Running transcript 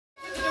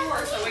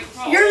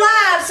You're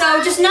live,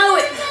 so just know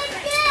it.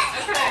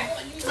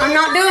 I'm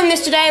not doing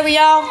this today with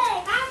y'all.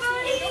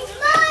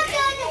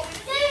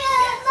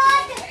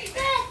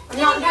 I'm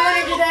not doing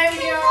it today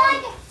with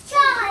y'all.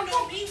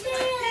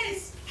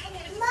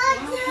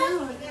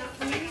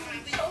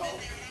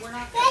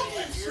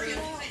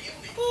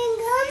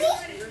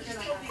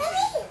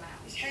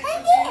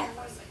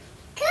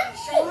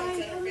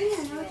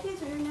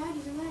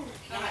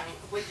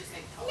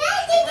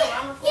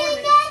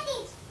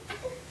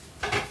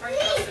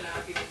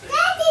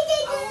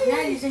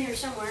 Daddy's in here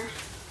somewhere.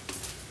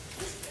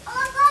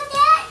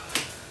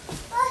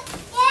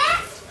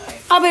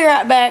 I'll be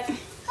right back.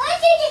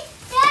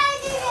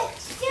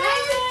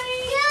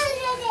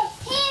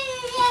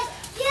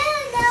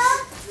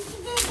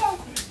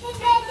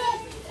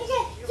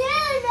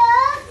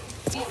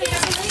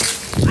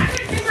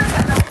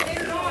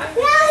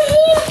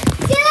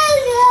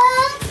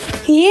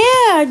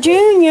 Yeah,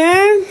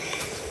 Junior.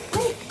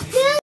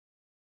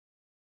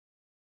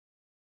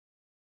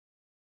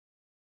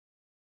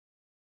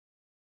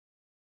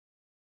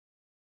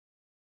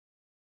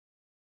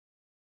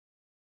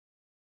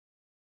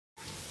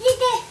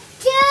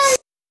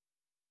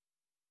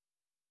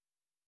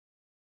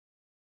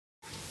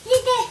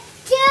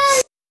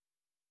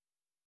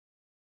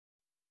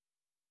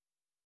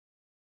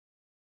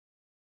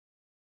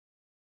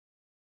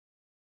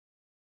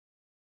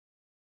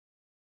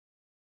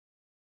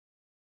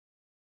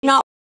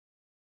 Not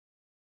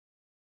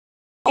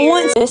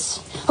once this.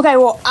 Okay,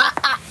 well,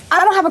 I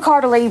don't have a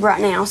car to leave right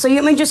now, so you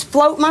want me to just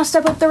float my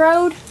stuff up the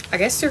road? I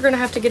guess you're gonna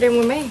have to get in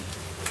with me.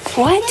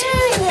 What?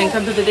 And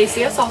come to the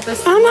DCS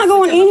office. I'm not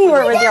going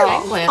anywhere with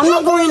y'all. I'm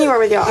not going anywhere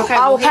with y'all. Okay,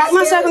 I will pack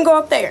my stuff and go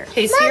up there.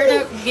 He's here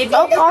to give you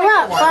all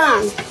right,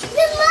 fine.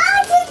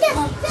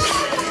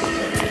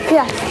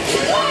 Yeah.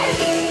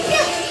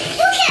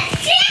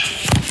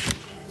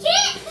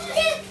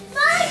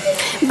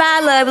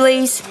 Bye,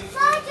 lovelies.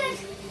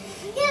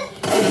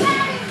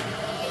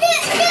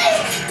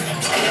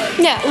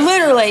 Yeah,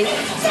 literally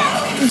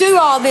do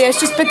all this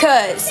just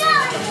because.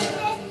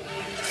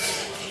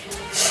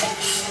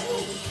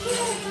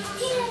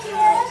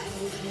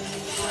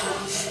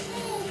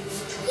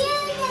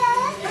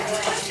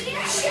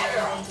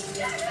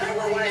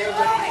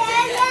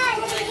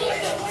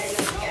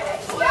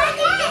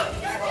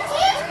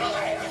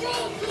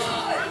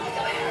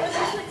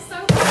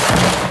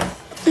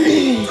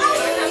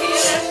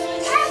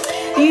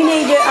 You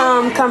need to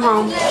come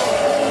home.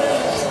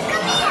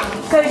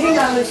 Because you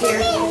know who's here.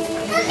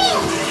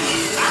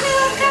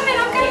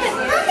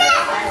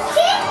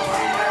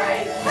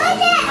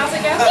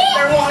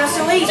 They're wanting us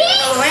to leave.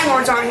 The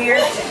landlords aren't here.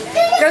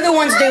 They're the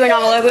ones doing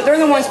all of it. They're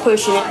the ones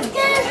pushing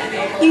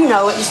it. You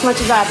know it as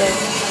much as I do.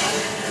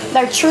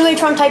 They're truly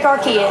trying to take our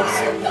kids.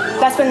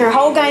 That's been their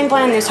whole game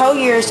plan this whole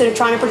year, instead of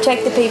trying to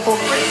protect the people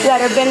that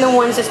have been the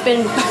ones that's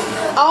been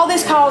all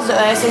this caused to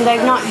us, and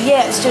they've not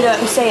yet stood up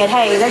and said,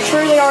 hey, they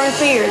truly are in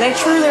fear. They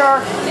truly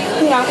are,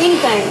 you know,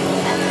 anything.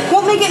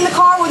 Want me to get in the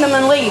car with them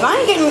and leave? I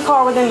ain't getting in the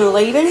car with them and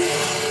leaving.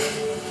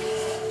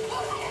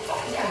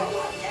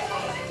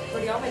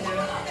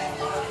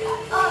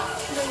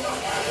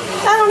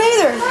 I don't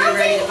either.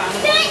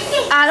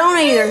 I don't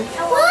either.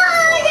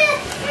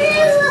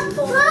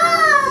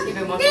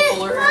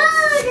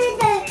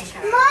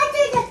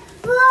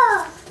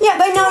 Yeah,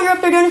 they know you're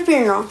up there doing a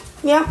funeral.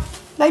 Yep,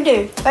 they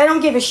do. They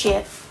don't give a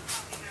shit.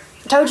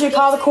 I told you to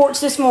call the courts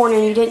this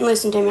morning. You didn't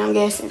listen to me, I'm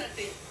guessing.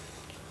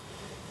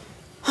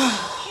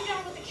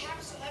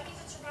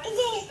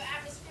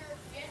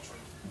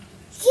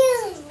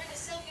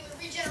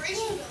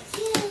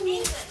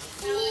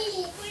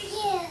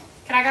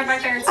 Can I go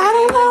back there and see? I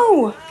don't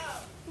know.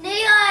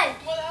 Neon!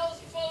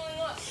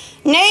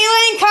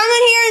 Neelan, come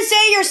in here and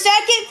see your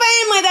second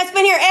family that's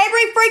been here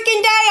every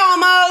freaking day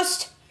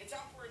almost.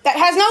 That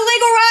has no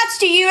legal rights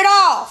to you at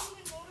all.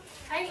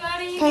 Hey,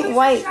 buddy. Can't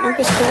wait. I'm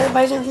just putting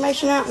everybody's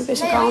information out. I'm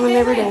just calling them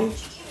every day.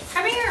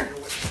 Come here.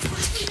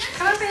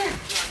 Come up here.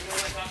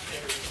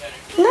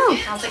 No.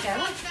 How's it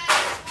going?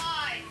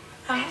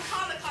 Huh?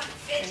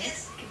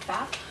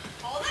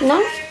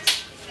 No.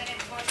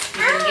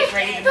 You're gonna get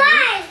ready to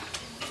move?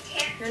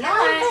 You're not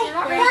ready to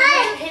move.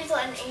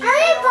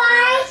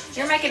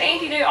 You're making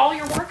Andy do all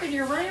your work in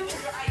your room?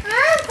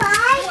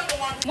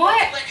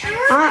 What?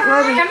 All right,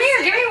 love you. Come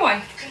here, give me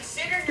one.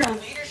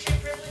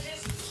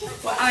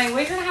 Well, I mean,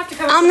 we're gonna have to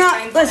come. I'm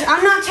not. Listen,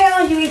 I'm not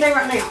telling you anything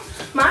right now.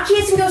 My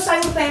kids can go stay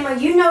with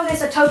family. You know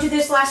this. I told you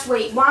this last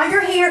week. While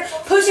you're here,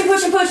 pushing,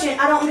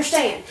 I don't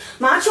understand.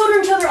 My children,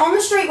 until they're on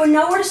the street with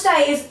nowhere to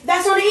stay,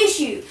 that's not an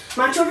issue.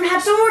 My children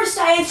have somewhere to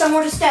stay and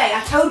somewhere to stay.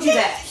 I told you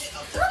that.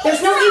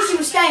 There's no issue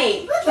with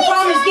staying. The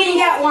problem is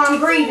getting out while I'm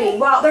grieving.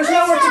 Well, there's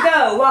nowhere to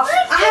go. Well,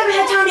 I haven't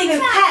had time to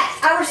even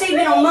pack. I received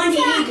it on Monday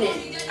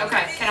evening.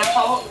 Okay, can I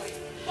talk?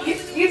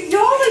 You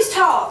always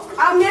talk.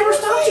 I've never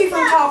stopped you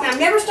from talking. I've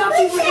never stopped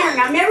you from hearing.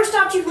 I've never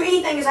stopped you from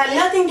anything because I have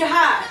nothing to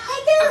hide.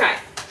 Okay.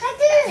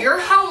 You're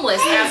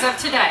homeless as of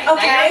today.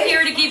 Okay. They are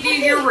here to give you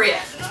your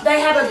rent. They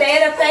have a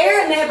bed up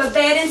there and they have a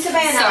bed in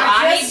Savannah. So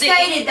I just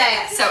stated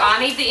that. So I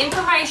need the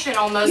information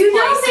on those You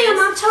know places. them.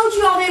 I've told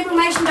you all the information.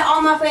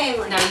 all my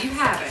family. No, you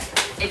haven't.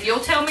 If you'll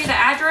tell me the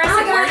address I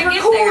and where got to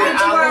get there, recorded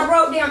to where I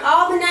wrote down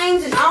all the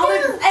names and all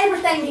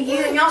everything to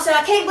you, and y'all said,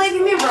 I can't believe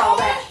you remember all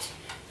that.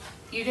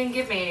 You didn't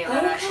give me any of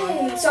that,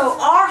 actually. So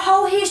our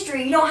whole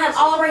history, you don't have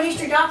all of our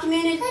history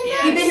documented?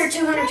 Yes. You've been here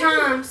 200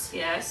 times.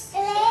 Yes.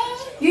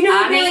 You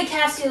know who Billy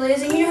Castile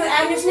is, and you know who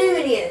Agnes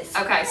Newman is.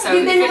 Okay, so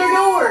you've been to their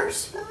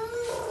doors.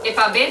 If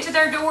I've been to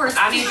their doors,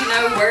 I need to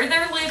know where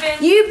they're living.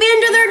 You've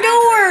been to their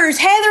doors.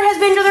 Heather has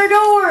been to their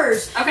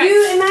doors. Okay.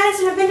 You and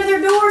Madison have been to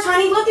their doors,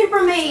 honey, looking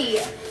for me.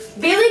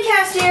 Billy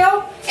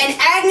Castile and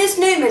Agnes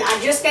Newman. I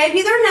just gave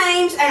you their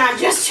names, and I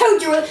just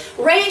showed you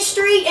Ranch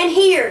Street and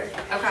here.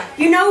 Okay.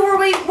 You know where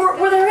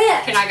they're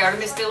at. Can I go to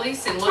Miss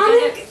Billy's and look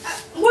at it?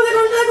 Well, they're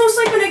gonna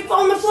sleep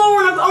on the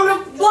floor on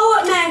a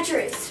blow-up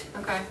mattress.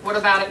 Okay. What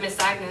about at Miss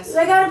Agnes?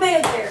 They got a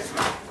bed there.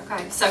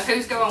 Okay. So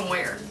who's going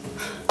where?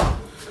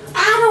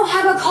 I don't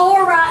have a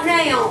car right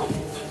now.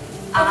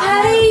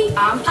 Okay?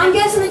 I'm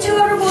guessing the 2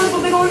 other boys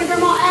will be going to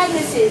Grandma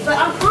Agnes's, but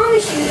I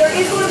promise you there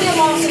is going to be a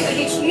lawsuit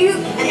against you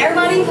and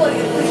everybody included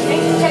because you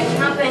ain't protected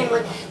my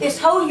family. This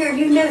whole year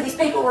you knew these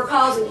people were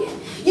causing it.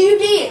 You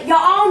did. Y'all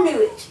all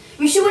knew it.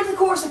 You should went to the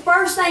courts the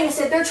first thing and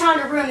said they're trying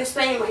to ruin this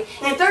family.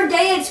 And if they're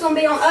dead, it's going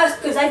to be on us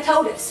because they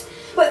told us.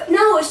 But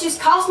no, it's just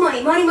cost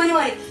money, money, money,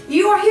 money.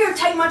 You are here to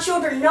take my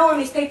children knowing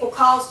these people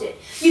caused it.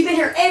 You've been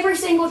here every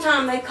single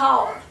time they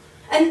called.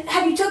 And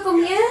have you took them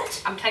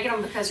yet? I'm taking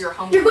them because you're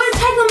homeless. You're going to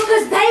take them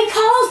because they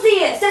caused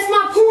this. That's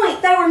my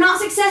point. They were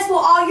not successful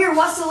all year.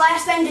 What's the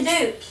last thing to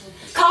do?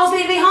 Cause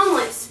me to be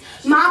homeless.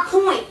 My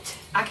point.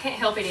 I can't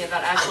help any of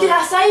that, Ashley. Did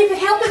I say you could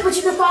help it, but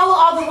you can follow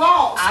all the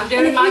laws? I'm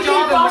doing my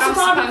job and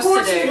what I'm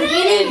supposed to do. In the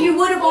beginning, you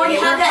would have already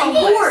had that in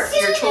court.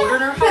 Your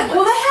children are homeless.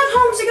 Well, they have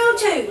homes to go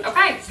to.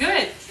 Okay,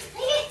 good.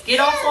 Get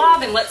off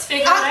live and let's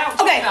figure it out.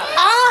 Okay,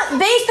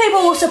 these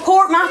people will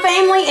support my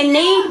family in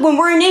need when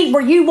we're in need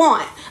where you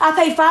want. I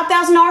paid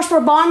 $5,000 for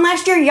a bond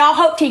last year. Y'all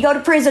hoped he'd go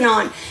to prison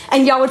on.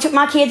 And y'all took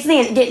my kids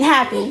then. It didn't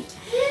happen.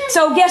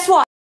 So guess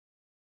what?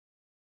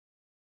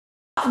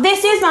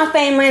 This is my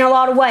family in a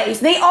lot of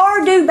ways. They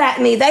do back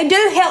me. They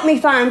do help me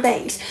find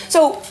things.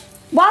 So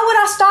why would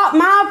I stop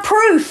my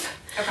proof?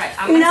 Okay,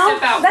 I'm going to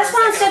step out. That's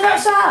fine. Step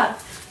outside.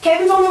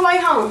 Kevin's on the way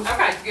home.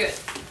 Okay, good.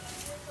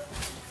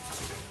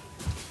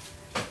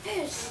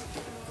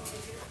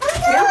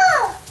 Yep.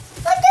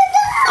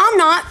 I'm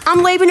not.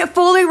 I'm leaving it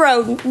fully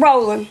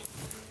rolling.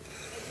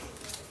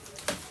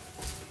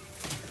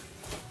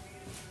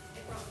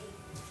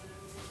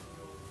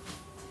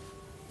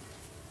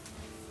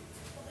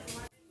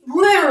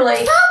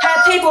 Literally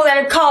have people that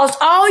have caused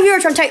all year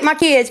trying to take my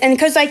kids, and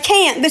because they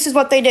can't, this is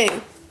what they do.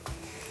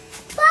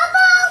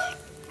 Papa!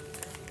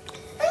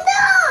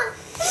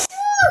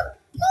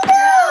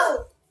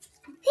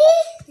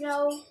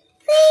 No.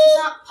 It's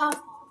not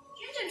Papa.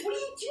 What are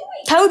you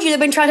doing? Told you they've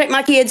been trying to take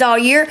my kids all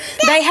year.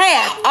 They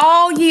have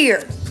all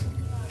year.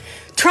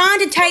 Trying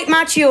to take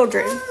my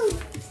children.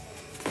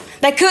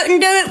 They couldn't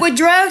do it with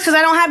drugs because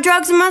I don't have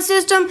drugs in my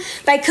system.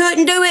 They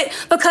couldn't do it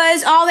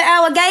because all the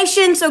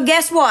allegations. So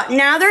guess what?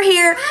 Now they're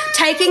here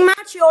taking my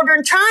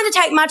children, trying to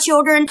take my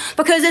children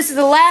because this is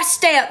the last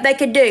step they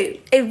could do.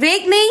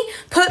 Evict me,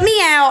 put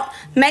me out,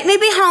 make me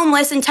be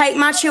homeless, and take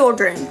my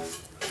children.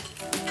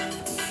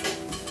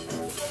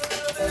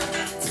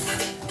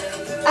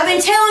 I've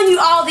been telling you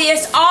all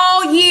this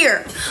all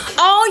year.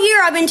 All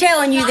year I've been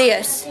telling you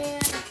this.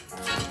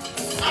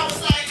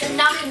 I'm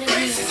not going to do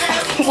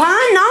it.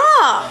 Why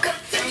knock?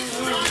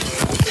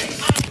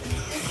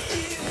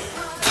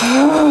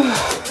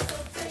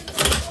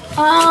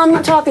 I'm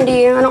not talking to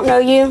you. I don't know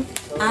you.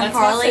 I'm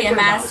Carly and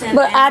Madison.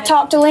 But I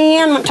talked to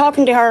Leanne. I'm not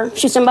talking to her.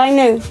 She's somebody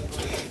new.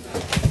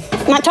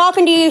 I'm not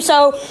talking to you,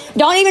 so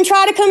don't even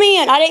try to come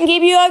in. I didn't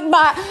give you a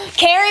bite.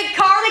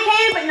 Carly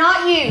can, but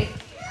not you.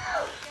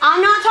 I'm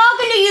not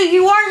talking to you.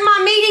 You weren't in my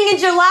meeting in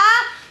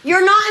July.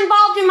 You're not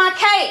involved in my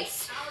case.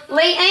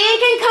 Leanne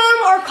can come,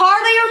 or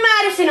Carly or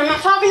Madison. I'm not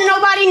talking to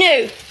nobody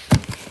new.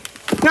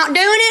 Not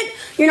doing it.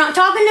 You're not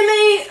talking to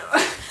me.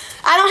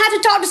 I don't have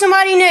to talk to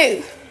somebody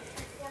new.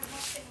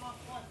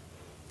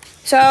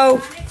 So,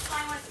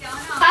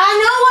 I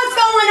know what's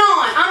going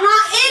on. I'm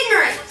not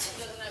ignorant.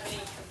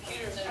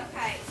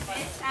 Okay,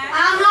 Miss Ashley.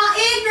 I'm not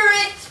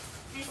ignorant.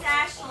 Miss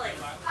Ashley.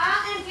 I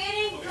am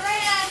getting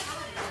dressed.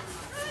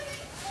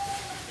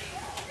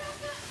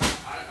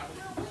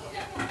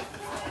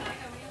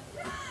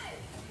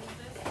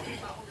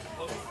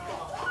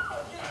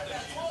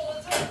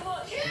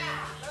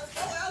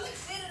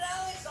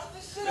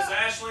 Miss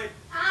Ashley?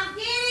 I'm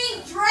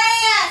getting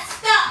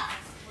dressed.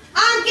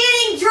 I'm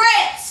getting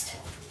dressed.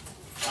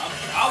 I'm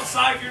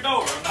outside your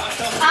door. I'm not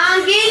coming.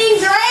 I'm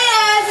getting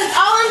dressed. That's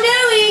all I'm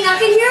doing. I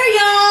can hear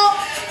y'all.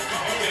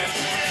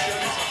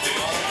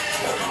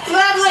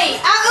 Lovely.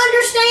 I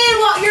understand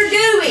what you're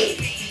doing.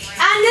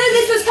 I knew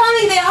this was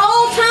coming the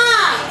whole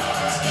time.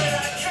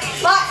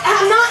 Like,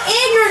 I'm not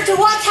ignorant to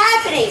what's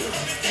happening.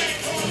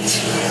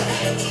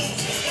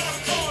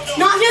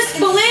 Not just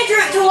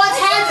belligerent to what's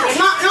happening.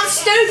 Not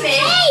stupid.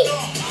 Hey!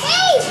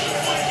 Hey!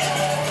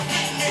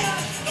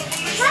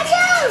 Watch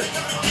out!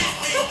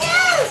 Watch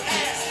out!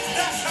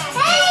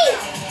 Hey!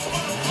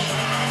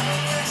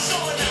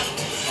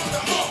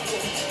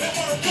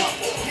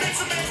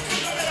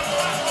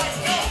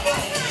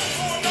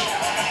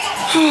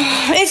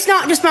 It's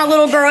not just my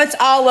little girl, it's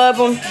all of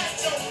them.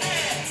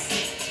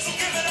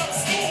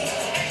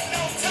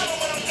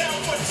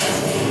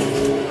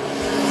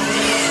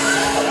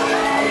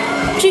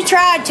 She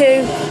tried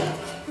to.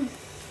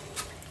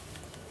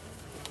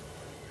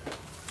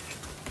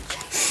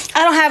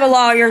 I don't have a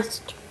lawyer.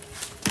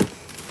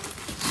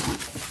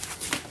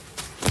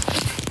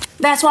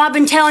 That's why I've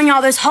been telling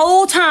y'all this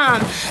whole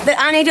time that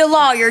I need a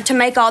lawyer to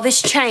make all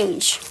this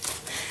change.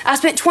 I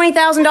spent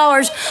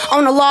 $20,000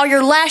 on a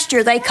lawyer last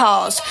year they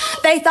caused.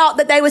 They thought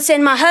that they would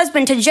send my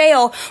husband to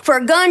jail for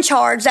a gun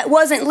charge that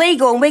wasn't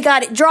legal, and we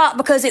got it dropped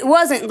because it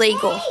wasn't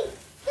legal.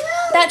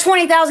 That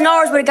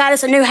 $20,000 would have got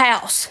us a new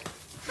house.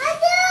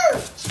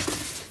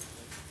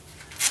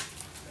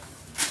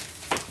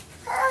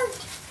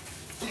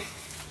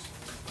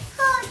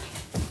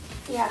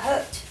 Yeah,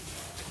 hooked.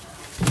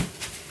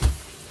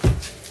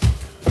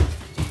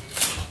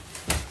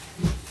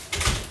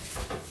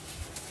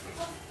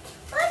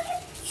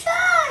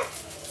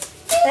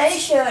 They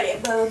shut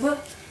it, Bubba.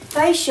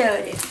 They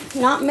shut it.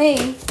 Not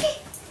me.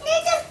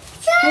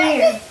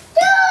 Here.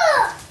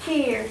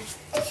 Here.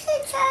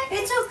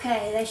 It's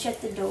okay. They shut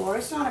the door.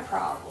 It's not a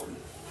problem.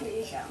 Here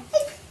you go.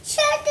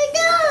 Shut the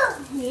door.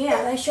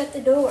 Yeah, they shut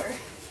the door.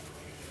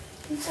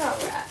 It's all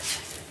right.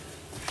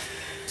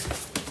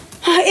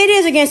 It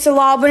is against the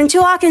law, but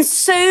until I can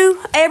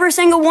sue every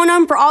single one of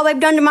them for all they've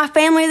done to my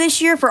family this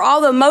year, for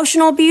all the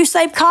emotional abuse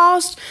they've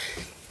caused,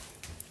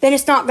 then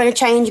it's not going to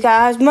change,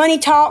 guys. Money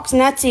talks,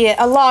 and that's it.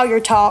 A lawyer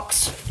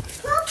talks.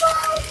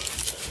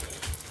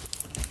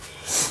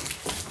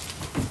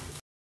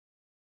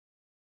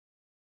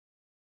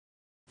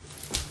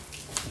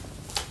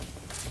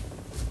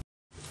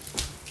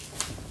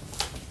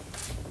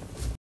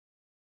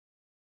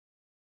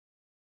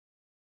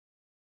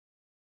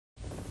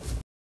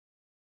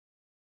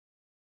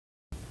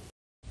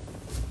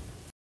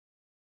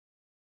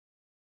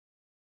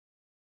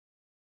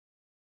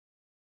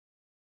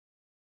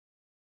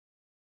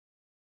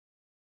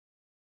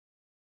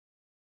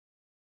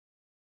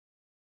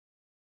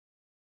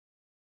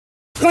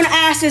 I'm going to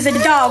ask, is it a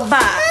dog bite?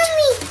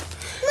 Mommy.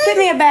 Get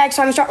me a bag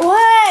so I can start.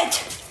 What?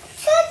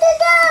 Shut the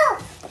door.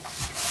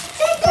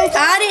 Shut the door.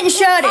 I didn't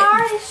shut it.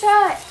 Already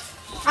shut.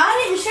 I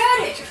didn't shut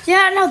it.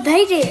 Yeah, no,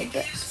 they did,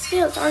 but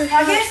still, it's already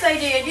I shut. guess they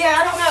did. Yeah,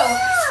 I don't know.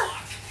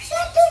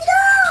 Shut the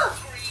door.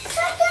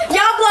 Shut the door.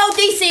 Y'all blow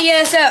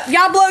DCS up.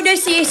 Y'all blow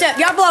DCS up.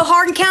 Y'all blow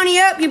Hardin County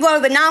up. You blow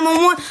the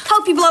 911.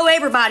 Hope you blow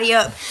everybody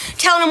up.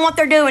 Telling them what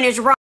they're doing is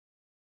wrong.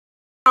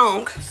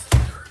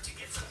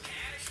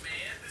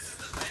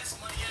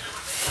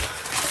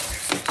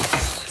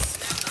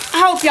 I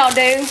hope y'all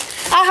do.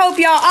 I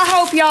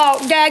hope y'all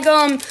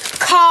daggum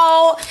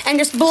call and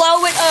just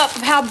blow it up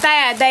of how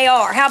bad they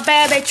are, how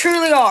bad they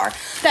truly are.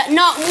 That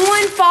not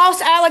one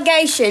false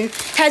allegation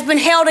has been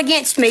held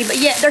against me, but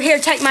yet they're here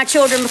to take my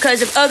children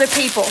because of other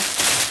people.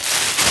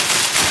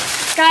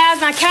 Guys,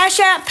 my Cash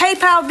App,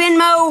 PayPal,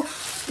 Venmo,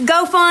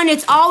 GoFund,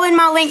 it's all in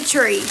my link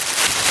tree.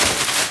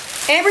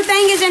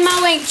 Everything is in my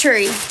link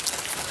tree.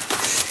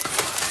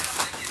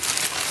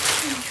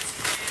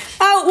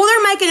 Oh, well,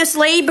 they're making us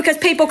leave because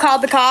people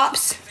called the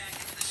cops.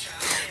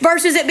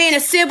 Versus it being a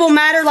civil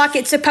matter like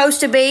it's supposed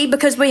to be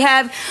because we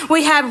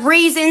have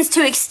reasons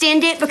to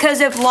extend it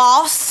because of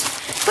loss.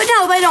 But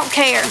no, they don't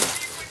care.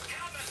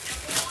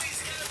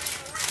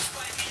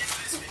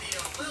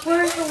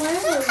 Where's the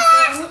landlord?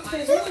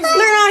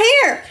 They're not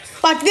here.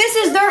 Like, this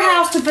is their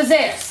house to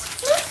possess.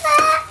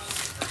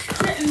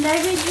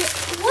 Maybe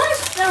what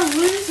if they're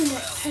losing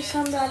it to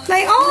somebody?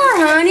 They are,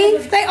 honey.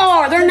 They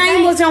are. Their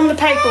name was on the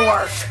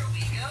paperwork.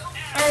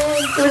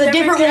 It was a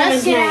different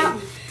woman's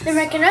name. They're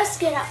making us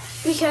get out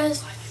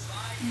because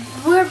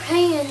we're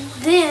paying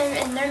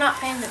them and they're not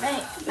paying the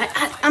bank.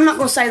 I'm not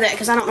going to say that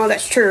because I don't know if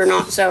that's true or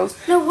not. So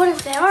No, what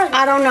if they are?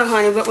 I don't know,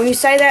 honey. But when you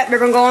say that, they're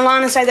going to go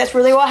online and say that's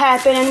really what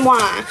happened and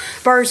why.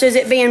 Versus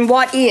it being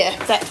what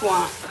if that's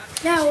why.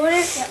 No, what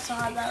if that's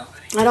all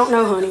though? I don't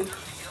know, honey.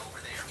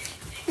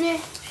 Yeah.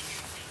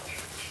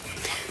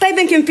 They've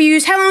been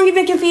confused. How long have you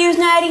been confused,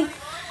 Natty?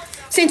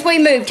 Since we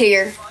moved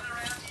here.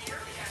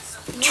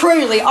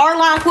 Truly, our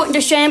life went into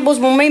shambles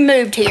when we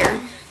moved here.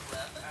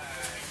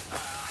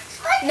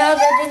 No,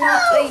 they did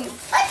not leave.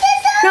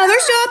 No, they're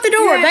still at the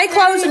door. They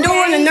closed the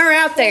door and then they're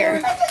out there.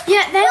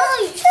 Yeah, they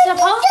only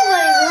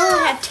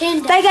had 10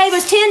 days. They gave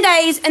us 10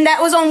 days, and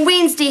that was on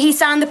Wednesday. He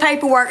signed the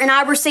paperwork, and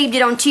I received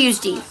it on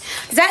Tuesday.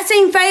 Does that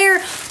seem fair?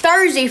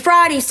 Thursday,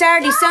 Friday,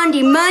 Saturday,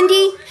 Sunday,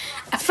 Monday.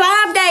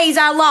 5 days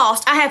I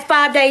lost. I have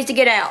 5 days to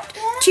get out.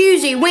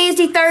 Tuesday,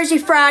 Wednesday, Thursday,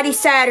 Friday,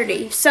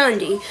 Saturday,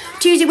 Sunday.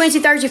 Tuesday, Wednesday,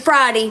 Thursday,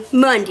 Friday,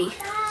 Monday.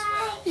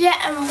 Yeah,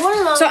 and one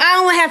of those. So I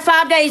only have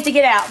 5 days to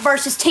get out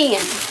versus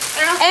 10.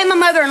 And my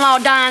mother-in-law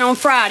dying on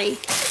Friday.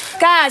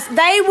 Guys,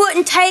 they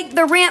wouldn't take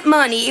the rent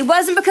money. It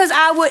wasn't because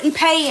I wouldn't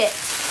pay it.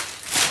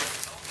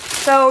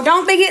 So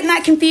don't be getting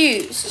that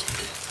confused.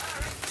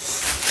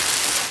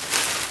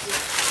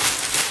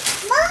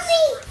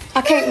 Mommy.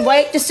 I can't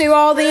wait to sue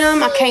all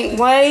them. I can't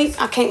wait.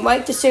 I can't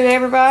wait to sue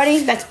everybody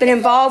that's been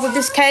involved with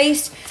this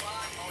case.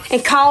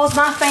 and caused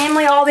my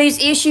family all these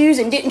issues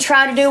and didn't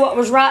try to do what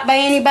was right by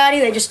anybody.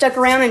 They just stuck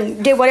around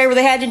and did whatever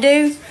they had to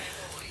do.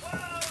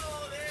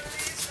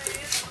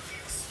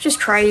 Just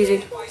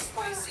crazy.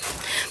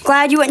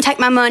 Glad you wouldn't take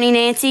my money,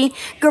 Nancy.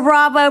 Good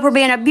bravo for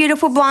being a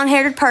beautiful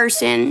blonde-haired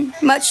person.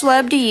 Much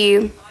love to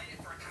you.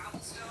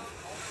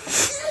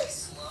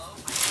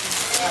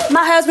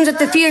 My husband's at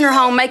the funeral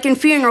home making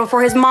funeral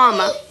for his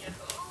mama.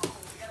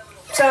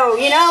 So,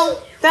 you know,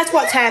 that's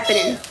what's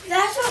happening.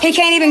 He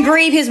can't even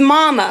grieve his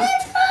mama.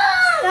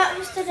 That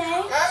was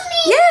today?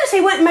 Yes,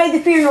 he went and made the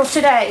funeral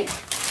today.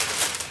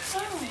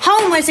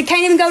 Homeless, he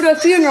can't even go to a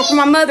funeral for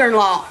my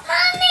mother-in-law.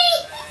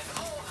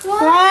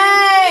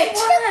 What?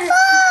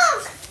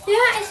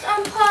 Yeah, it's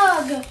on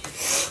Pug.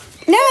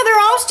 No, they're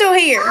all still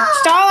here.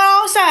 Still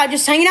all outside,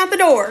 just hanging out the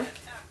door.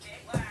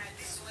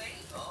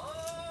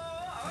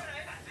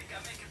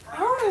 I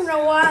don't even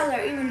know why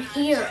they're even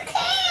here.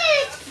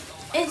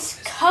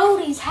 It's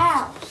Cody's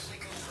house.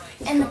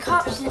 And the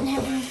cops didn't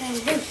have anything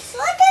to do.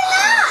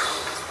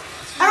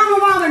 I don't know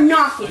why they're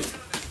knocking.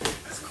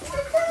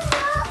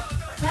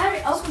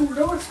 Daddy, open the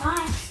door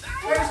fast.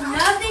 There's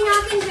nothing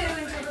I can do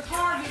until the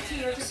car gets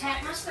here to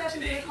pack my stuff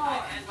into the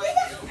car.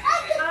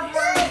 I've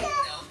heard it.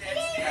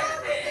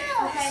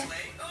 Okay.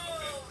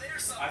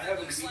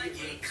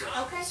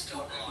 Okay.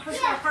 Push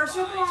my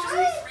personal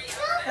belongings.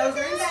 Those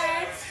are in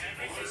bags.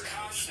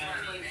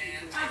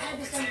 I've had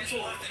this done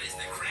before.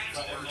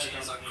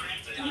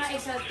 I'm not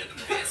excited.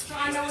 So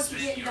I know what you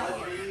get and don't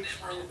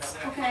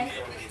get. Okay.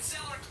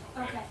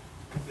 Okay.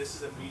 This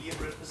is immediate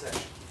writ of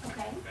possession.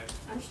 Okay.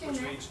 Understand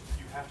Which that. means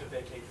you have to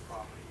vacate the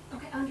property.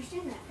 Okay, I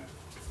understand that.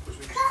 Which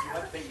means you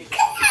have to vacate the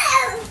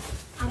property.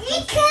 I'm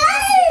taking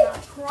my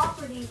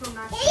property from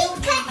my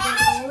children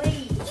to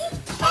leave.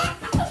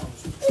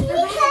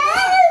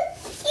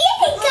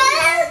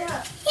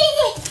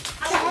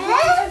 I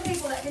have 1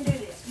 people that can do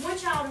this. 1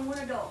 child and 1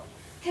 adult.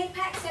 Can't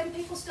pack 7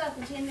 people's stuff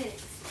in 10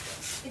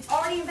 minutes. It's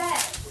already in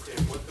bags.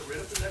 Okay, what the writ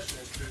of possession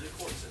is through the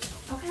court system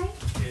Okay?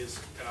 is,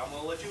 and I'm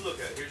going to let you look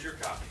at it. Here's your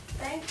copy.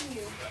 Thank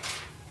you.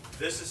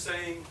 This is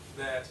saying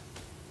that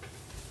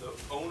the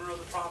owner of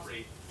the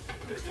property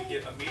is to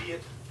get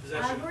immediate I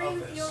possession agree of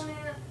with you this. on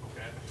that.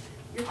 Okay.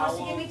 You're supposed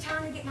to give me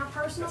time to get my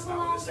personal That's not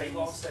what the belongings. state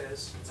law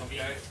says.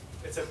 Okay.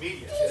 It's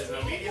immediate. It is an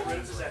immediate writ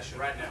of possession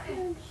right now,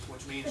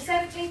 which means The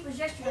 17th was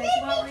yesterday, so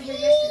why weren't we here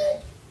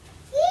yesterday?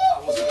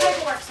 What the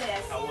paperwork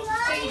says. I wasn't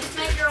So you just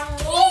make your own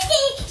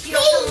rules. You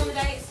don't come on the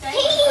day it stays,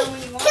 you come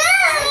when you want.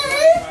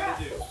 trying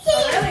to do.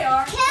 Oh, there they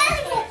are. I'm trying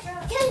to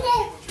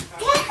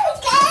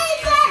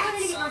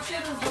get my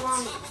children's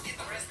belongings.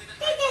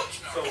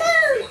 So,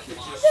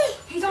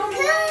 He's on the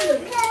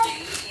way.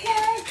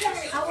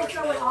 I will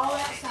throw it all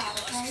outside,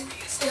 okay?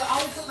 It'll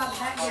always put by the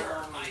back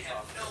door.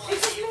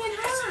 It's just me and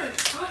her.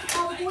 I'll have to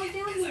call the boys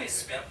down here.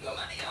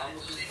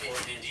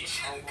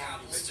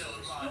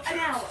 An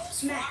hour,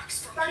 max.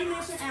 30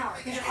 minutes an hour.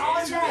 They're all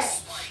in bed.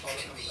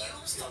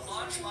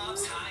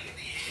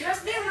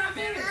 That's them right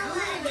there. How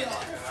many they are?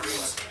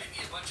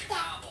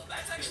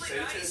 say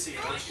to Tennessee,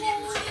 once you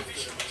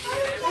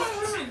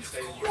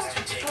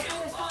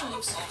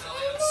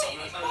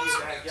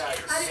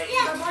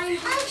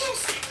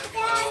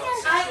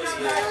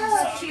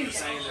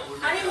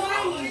I didn't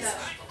blame you though.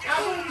 I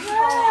want you to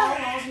follow all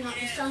the laws and not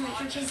be some that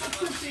your kids can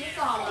push you to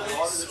follow. And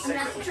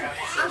that's the truth.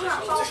 I'm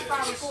not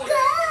falsified reporter.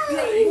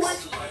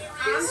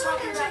 I'm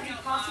talking about you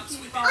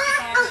prosecuting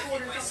falsified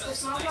reporters. Don't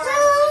twist my words.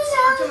 I'm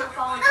talking about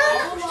following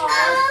all the laws,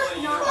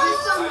 not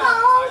just some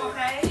laws,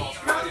 okay?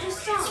 Not just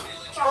some.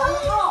 Follow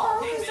the law.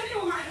 Because some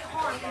people might get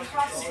harmed in the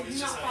process of you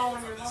not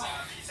following your law.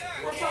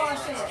 That's all I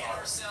said.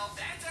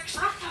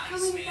 I can come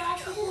in your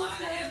office and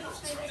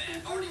say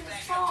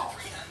it's false.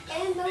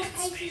 And those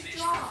cases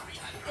drop.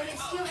 And it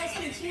still has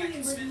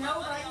continued with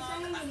nobody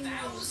saying anything.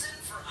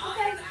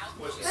 Okay,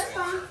 that's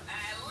fine.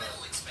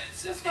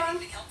 That's fine.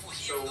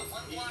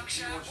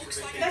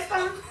 That's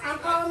fine. I'm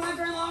calling my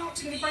grandma.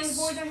 Can you bring the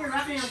boys in here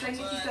right now so I can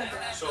get you stuff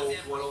back? So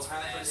what'll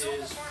happen is when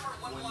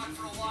you leave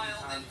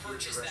time to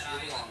get the rest of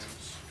your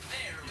belongings,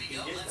 you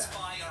can get that.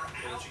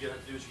 And what you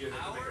gotta do is you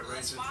gotta make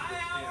arrangements with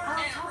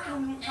I'll talk to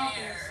him and talk to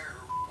us.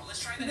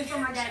 Before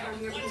my dad got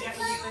here because that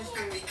was his best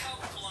friend.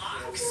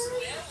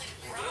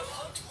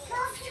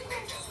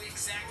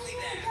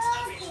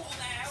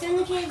 Send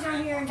the kids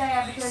down here and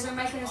Dad because they're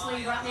making us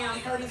leave right now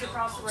and Cody's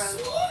across the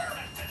road.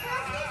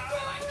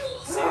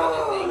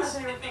 Oh, my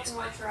favorite fucking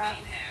works right.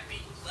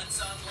 Let's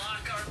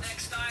unlock our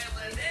next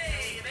island.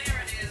 Hey,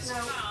 there it is. No,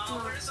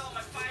 Where's all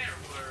my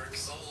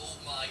fireworks? Oh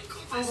my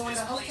goodness. I'm going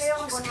to a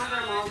hotel, I'm going to my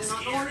grandma's. I'm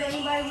not going to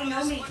anybody with no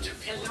meeting.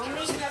 There's no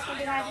meeting, that's what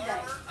we had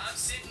today. I'm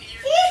sitting here.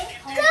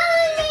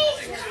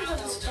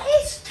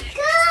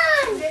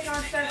 Getting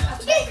our stuff up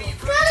there.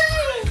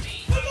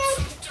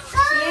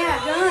 Yeah,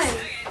 done.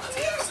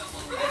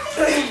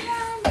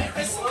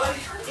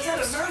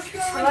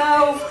 Hello?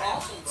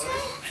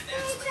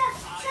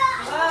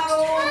 Hello?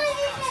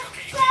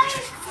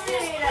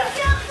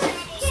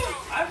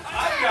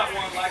 I've got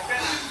one like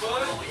that,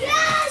 bud.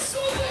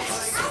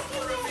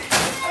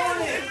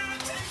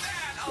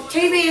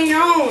 TV ain't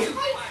on.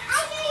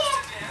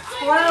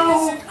 Hello?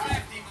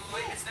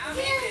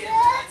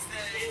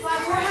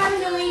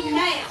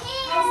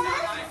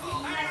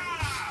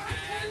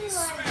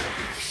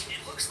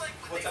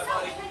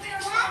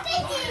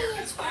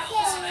 as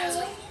well, so that's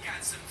cool.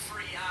 Got some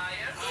free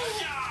iron.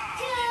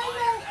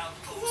 Iron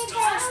outpost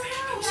doesn't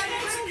stand a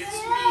chance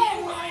against me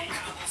and my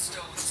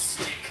cobblestone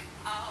stick.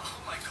 Oh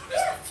my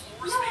goodness, the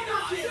floor's made of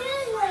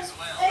iron as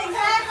well.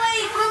 Exactly.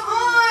 Come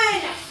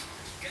on.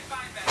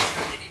 Goodbye, Becca.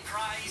 Any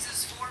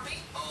prizes for me?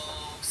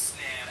 Oh,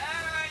 snap.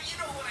 You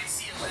know when I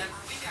see a lever,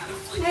 we gotta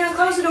flick. Now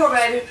close the door,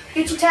 baby.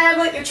 Get your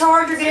tablet, your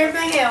charger, get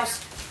everything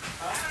else.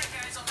 Alright,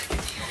 guys, I'll make a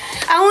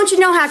deal. I want you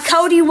to know how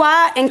Cody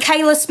White and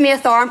Kayla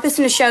Smith are. I'm just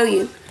going to show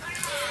you.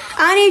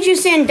 I need you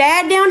to send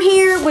Dad down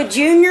here with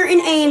Junior and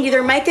Andy.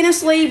 They're making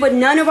us leave with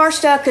none of our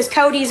stuff because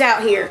Cody's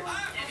out here.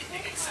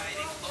 Anything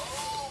exciting?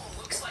 Oh,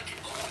 looks like it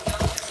opened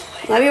up to the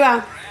lake. Love you,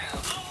 bye.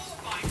 Oh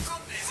my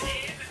goodness,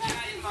 and the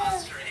giant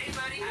monster. Hey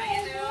buddy, how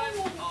you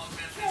doing? Oh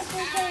goodness.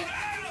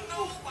 I don't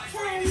know, my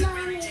friend is a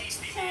very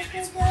tasty man.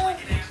 It's more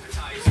like an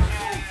appetizer.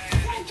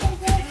 I don't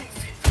think he can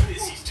fit through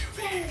this, he's too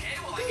big. Okay,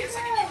 well I guess I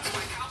can use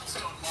my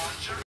cobblestone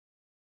launcher.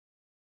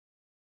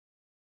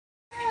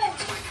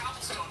 My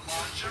cobblestone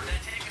launcher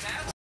and take him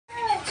out.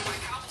 My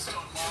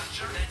cobblestone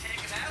launcher and take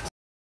him out.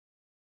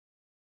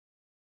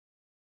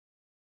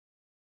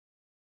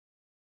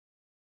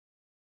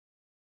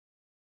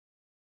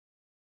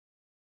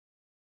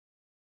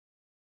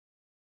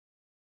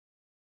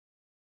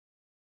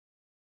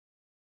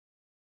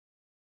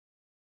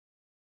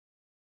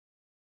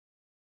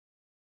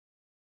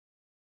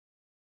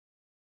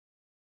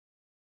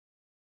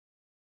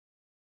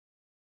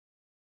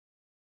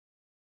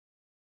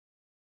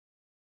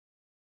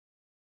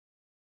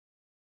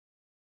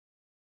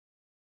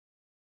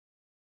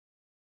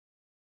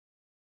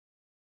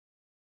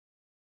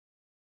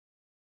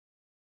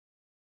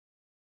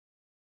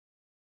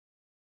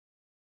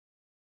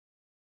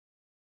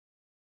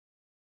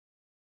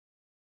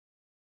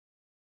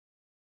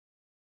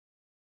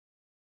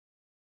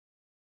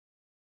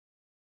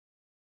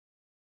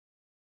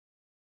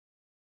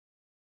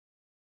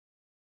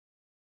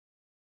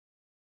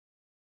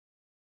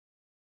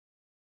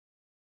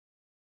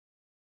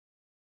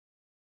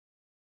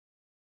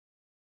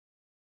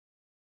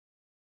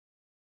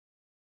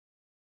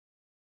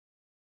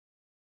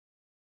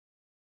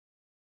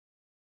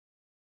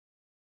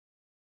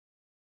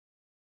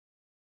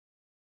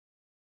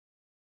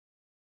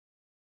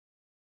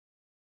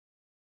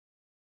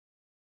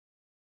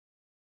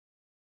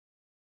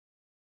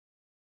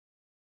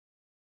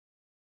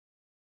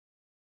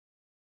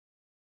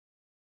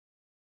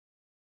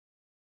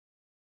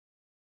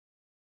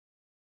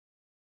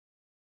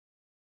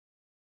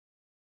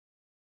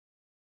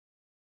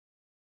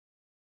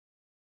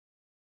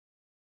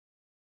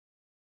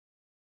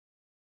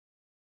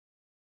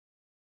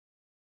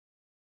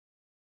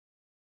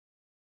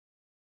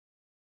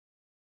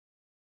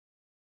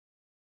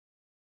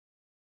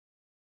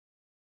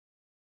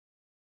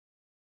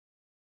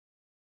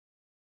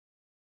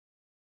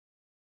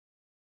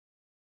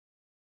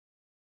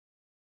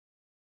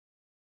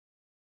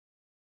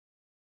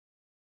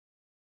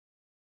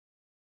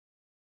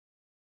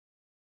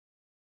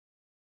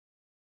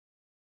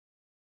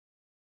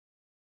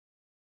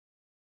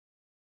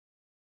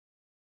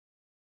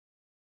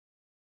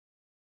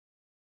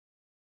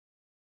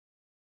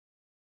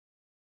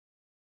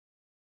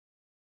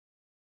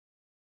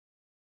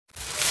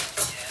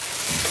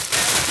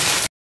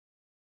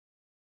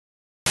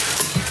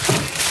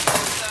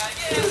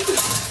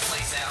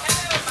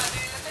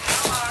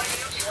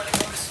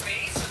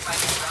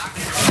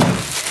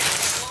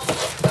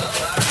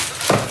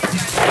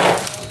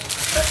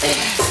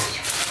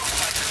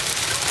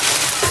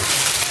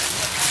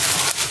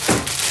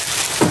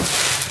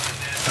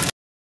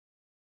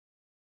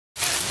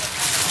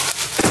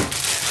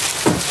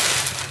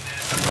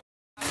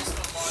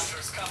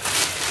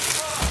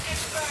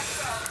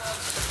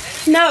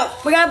 No,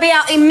 we gotta be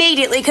out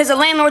immediately because the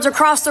landlord's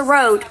across the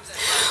road.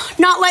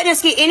 Not letting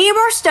us get any of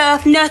our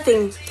stuff,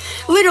 nothing.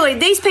 Literally,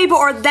 these people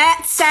are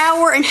that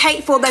sour and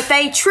hateful that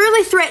they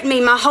truly threatened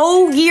me my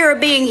whole year of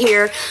being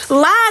here,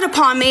 lied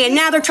upon me, and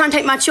now they're trying to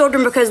take my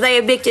children because they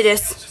evicted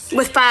us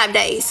with 5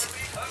 days.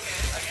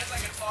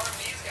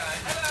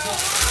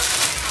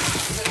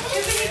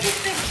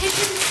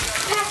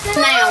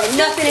 Now,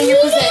 nothing in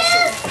your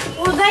possession.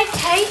 Will they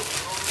take?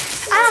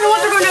 I don't know what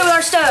they're gonna do with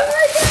our stuff.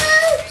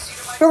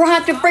 We're gonna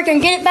have to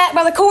freaking get it back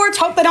by the courts,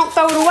 hope they don't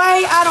throw it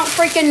away. I don't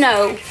freaking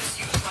know.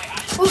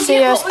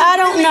 Sis, I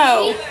don't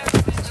know.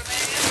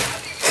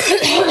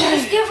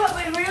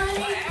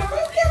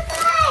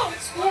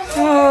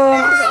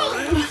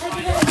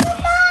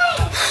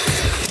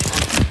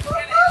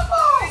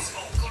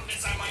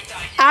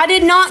 I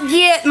did not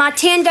get my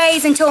 10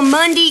 days until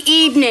Monday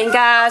evening,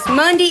 guys.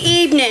 Monday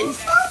evening.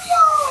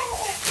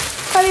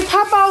 Baby,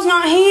 Papa's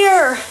not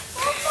here.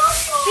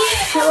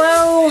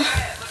 Hello.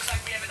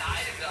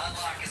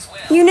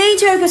 You need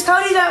to, because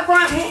Cody's out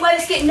front won't let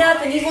us get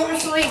nothing. He's wanting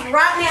us to leave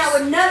right now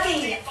with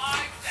nothing.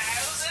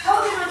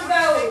 Cody wants to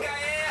go.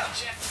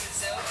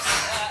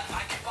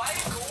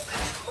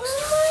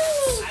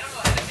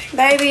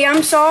 Baby,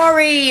 I'm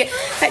sorry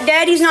that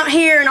Daddy's not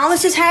here and all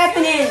this is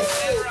happening.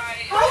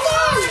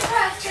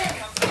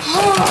 Hold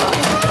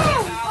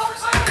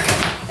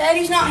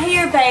Daddy's not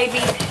here,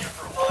 baby.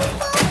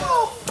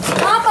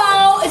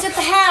 Papa is at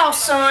the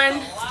house,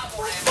 son.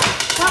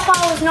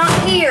 Papa is not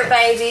here,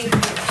 baby.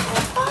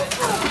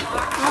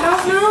 I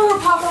don't know where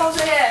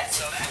Papa's at.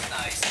 So that's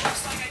nice.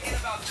 Looks like I get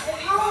about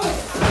 20.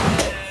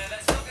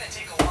 That's still gonna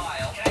take a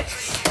while. Can I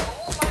trade you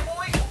gold, my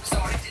boy?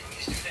 Sorry, didn't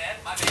mean to do that.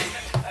 My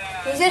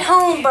bad. He's at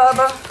home,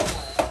 Bubba.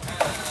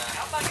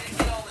 How am I gonna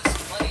get all this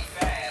money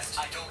fast?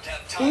 I don't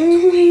have time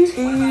to wait.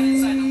 What about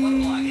inside the one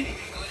block?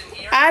 Anything good in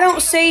here? I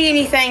don't see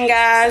anything,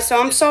 guys, so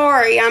I'm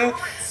sorry.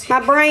 My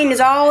brain is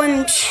all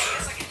in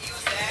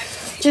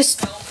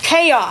just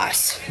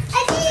chaos.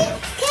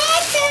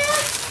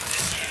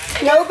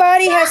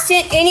 Nobody has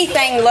sent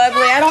anything,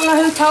 lovely. I don't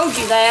know who told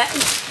you that,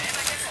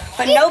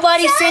 but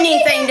nobody sent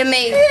anything to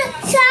me.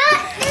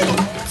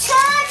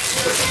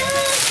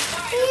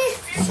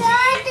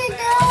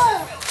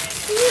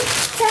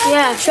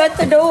 Yeah, shut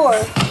the door.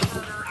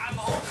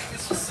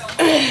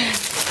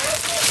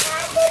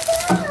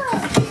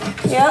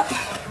 Yep.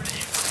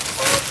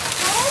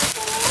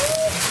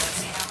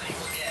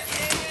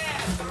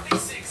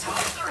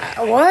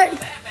 What?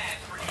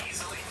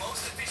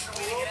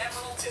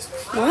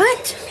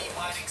 What?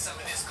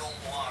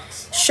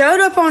 Showed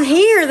up on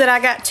here that I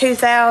got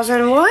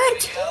 2,000.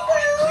 What?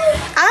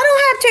 I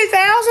don't have 2,000.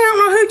 I don't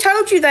know who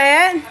told you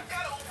that.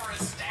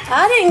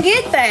 I didn't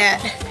get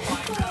that.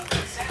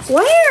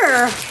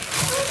 Where?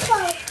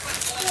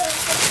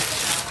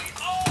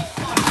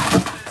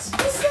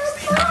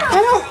 I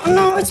don't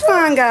know. It's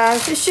fine,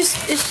 guys.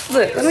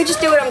 Look, let me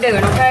just do what I'm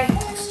doing, okay?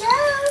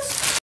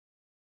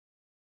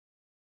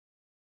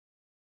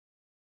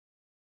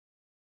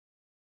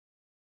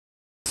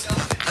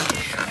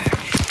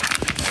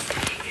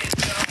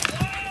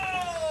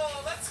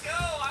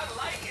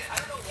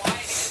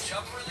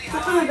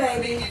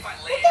 Baby.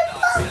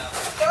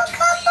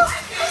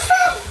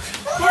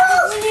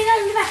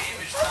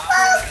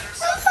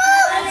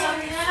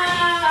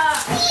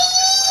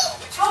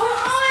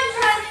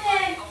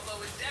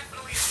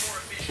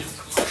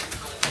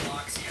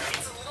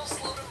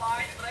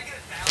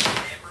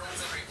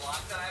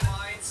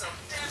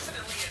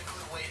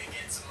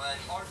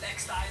 Our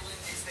next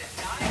island is the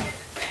Diamond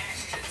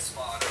Bastion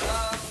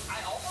spawner.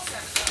 I almost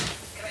have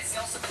enough. Can I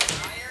sell some of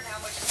this iron?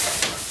 How much is that?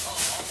 Oh,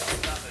 almost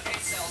nothing.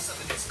 Hey, sell some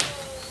of this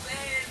gold,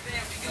 and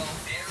there we go.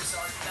 There's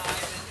our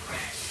Diamond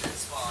Bastion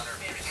spawner.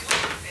 Very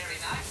cool.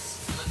 Very nice.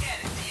 Look at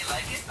it. Do you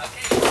like it?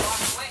 Okay, walk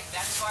away.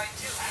 That's fine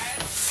too.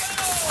 And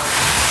go!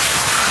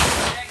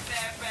 Check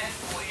that bad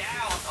boy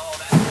out. Oh,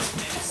 that was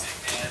menacing,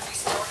 man. We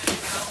started in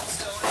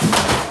cobblestone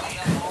and way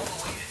up all the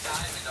way to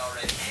diamond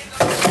already. And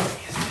our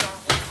is our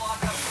one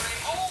block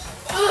upgrade. Oh,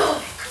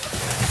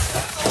 that's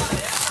a lot of effort over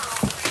here.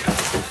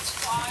 That's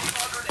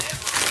 500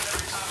 effort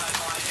every time I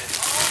find it.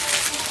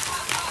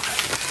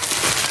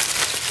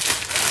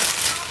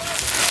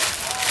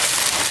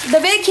 The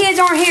big kids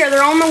aren't here.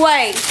 They're on the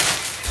way.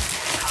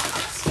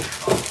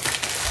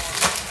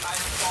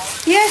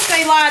 Yes,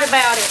 they lied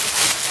about it.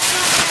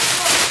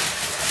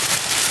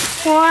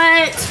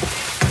 What?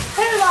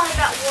 Who lied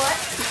about what?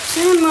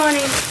 Send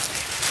money.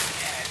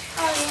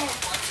 Oh, yeah.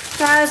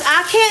 Guys,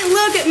 I can't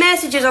look at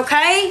messages,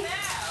 okay?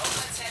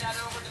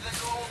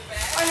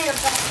 I need a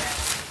bag.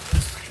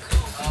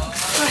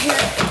 Right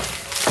here.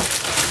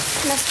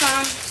 That's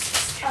fine.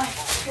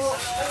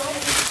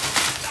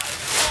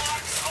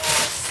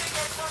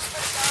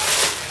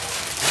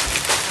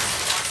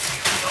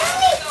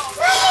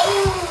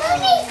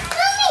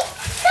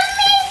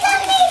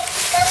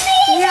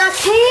 Yeah, I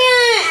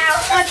can't.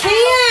 I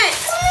can't.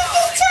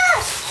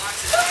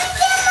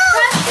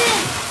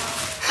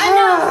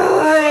 Oh,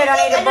 I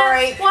need a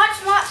break. Watch.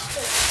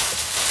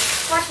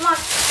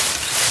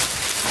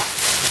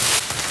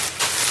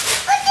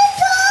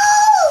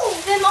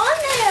 Them on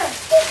there.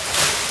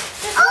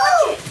 Just watch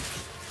it.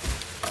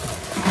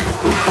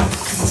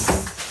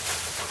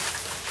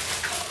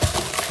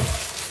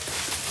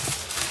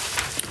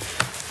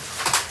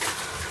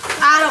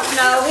 I don't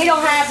know. We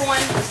don't have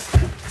one.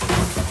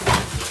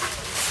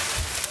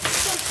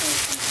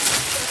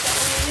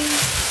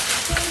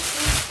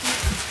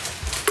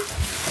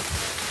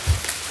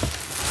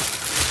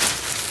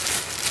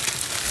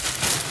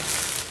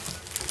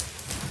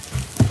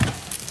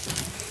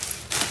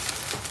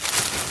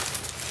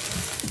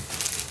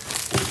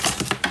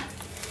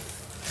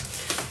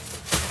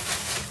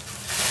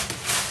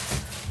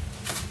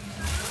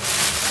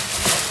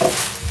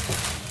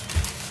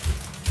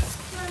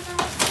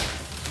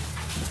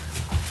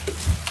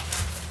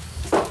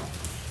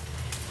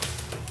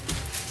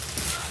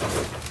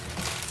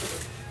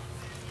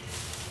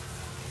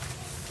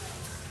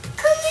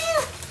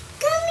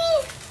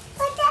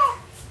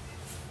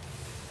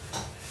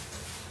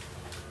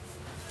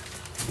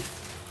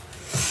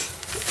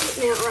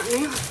 Right now,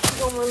 you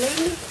gonna remove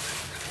me?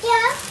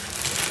 Yeah.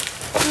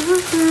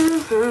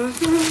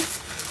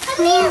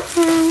 Come here.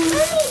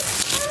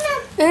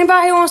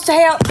 Anybody who wants to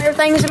help,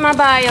 everything's in my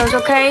bios,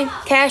 okay?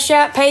 Cash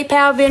App,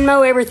 PayPal,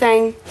 Venmo,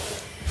 everything.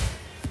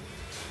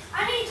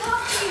 I need to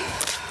talk to you.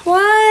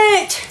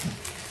 What?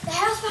 The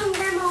house behind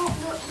Grandma,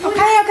 Okay,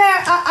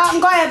 I'm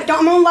glad, but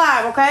I'm on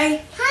live,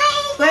 okay?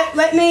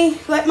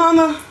 Let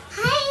Mama.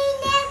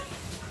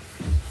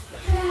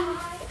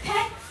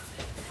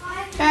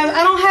 Guys,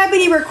 I don't have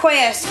any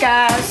requests,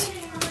 guys.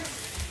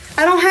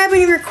 I don't have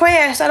any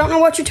requests. I don't know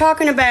what you're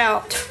talking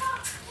about.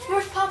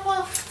 Where's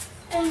Papa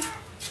and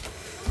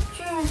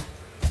Junior?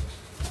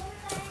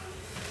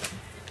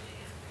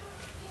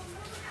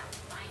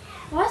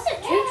 Why is there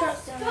 2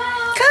 trucks down there?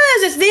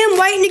 Because it's them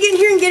waiting to get in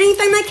here and get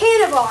anything they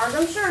can of ours,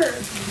 I'm sure.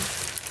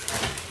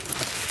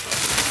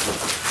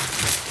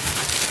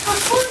 Of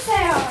course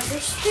they are.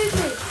 They're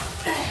stupid.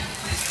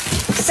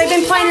 They've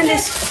been playing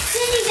this.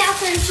 Cindy's out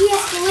there and she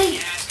has to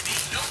leave.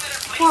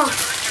 Huh.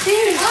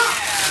 Cindy, look.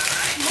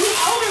 We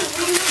own it.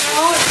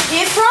 Oh,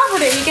 it's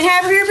property. You can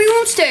have her here if he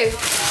wants to.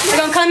 They're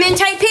going to come in and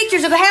take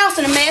pictures of the house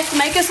in a mess to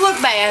make us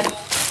look bad.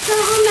 So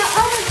on the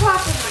other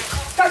property.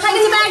 Start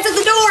taking the bags at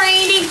the door,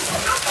 Andy.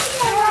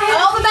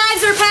 All the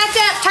bags that are packed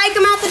up, take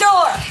them out the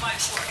door.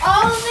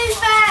 All of these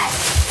bags.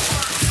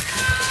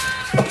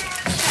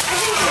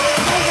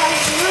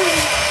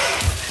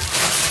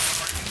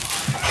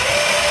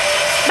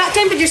 About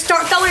tempted to just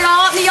start throwing it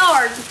all out in the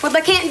yard. What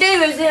they can't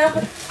do is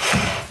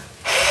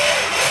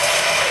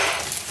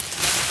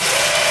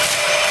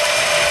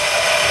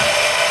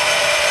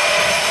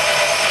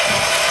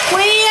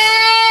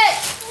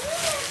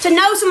to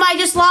know somebody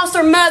just lost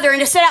their mother and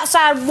to sit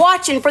outside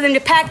watching for them to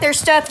pack their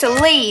stuff to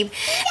leave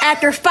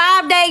after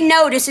 5-day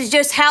notice is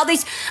just how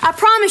these... I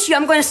promise you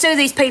I'm going to sue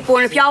these people,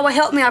 and if y'all will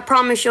help me, I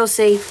promise you'll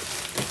see.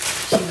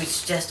 She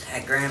was just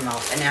at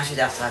Grandma's, and now she's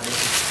outside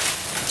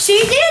visiting.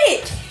 She did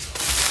it.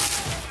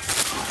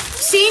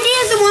 Cindy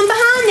is the one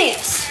behind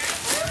this.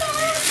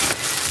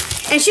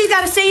 And she's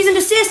got a cease and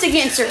desist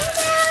against her.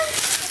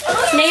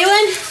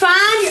 Kneeling,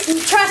 fine,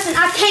 trusting,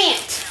 I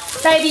can't.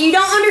 Baby, you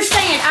don't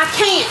understand, I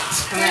can't.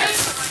 Come here.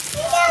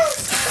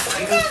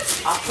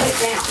 I'll put it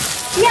down.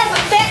 Yeah,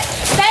 but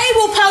they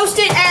will post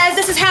it as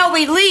this is how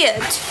we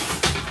lived.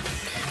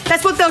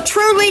 That's what they'll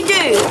truly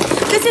do.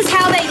 This is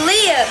how they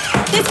lived.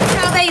 This is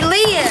how they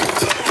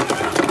lived.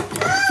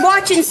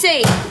 Watch and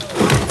see.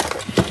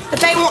 But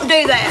they won't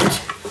do that.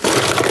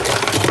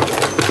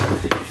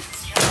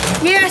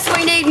 Yes,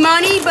 we need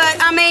money, but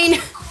I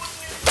mean...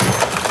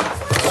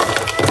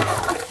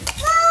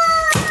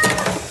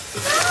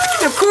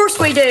 Of course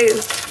we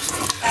do.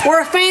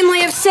 We're a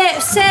family of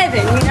 7,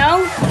 you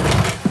know?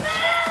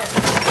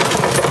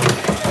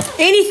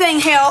 Anything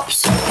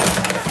helps.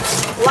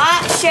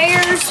 Like,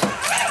 shares,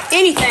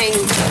 anything.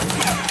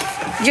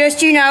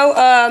 Just, you know,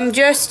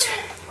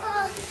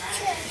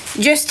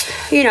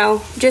 you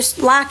know, just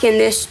liking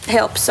this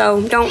helps,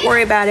 so don't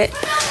worry about it.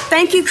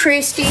 Thank you,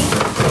 Christy.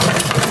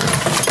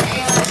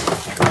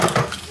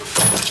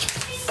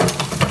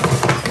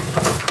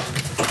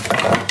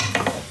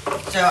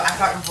 So I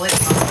talked to police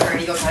officer and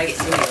he goes try to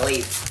get Cindy to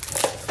leave.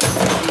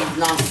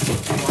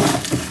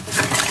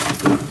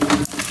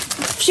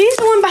 She's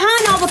the one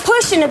behind all the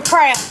pushing and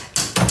crap.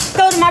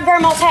 Go to my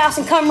grandma's house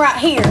and come right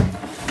here.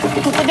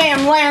 With the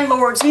damn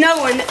landlords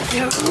knowing that...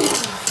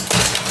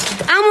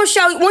 I'm going to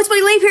show you, once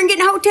we leave here and get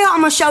in the hotel, I'm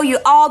going to show you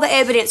all the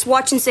evidence.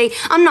 Watch and see.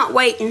 I'm not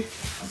waiting.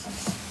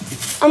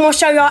 I'm going to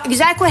show y'all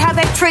exactly how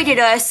they've treated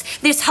us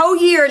this whole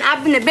year, and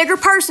I've been the bigger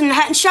person and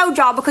hadn't showed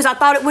y'all because I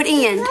thought it would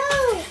end.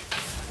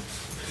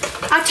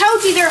 I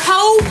told you their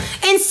whole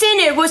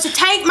incentive was to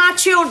take my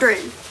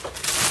children.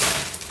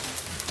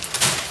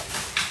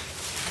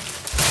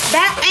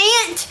 That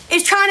aunt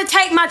is trying to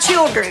take my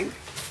children.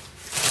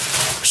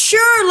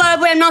 Sure,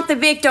 lovely, I'm not the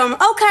victim.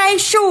 Okay,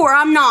 sure,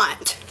 I'm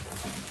not.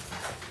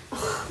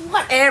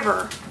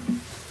 Whatever.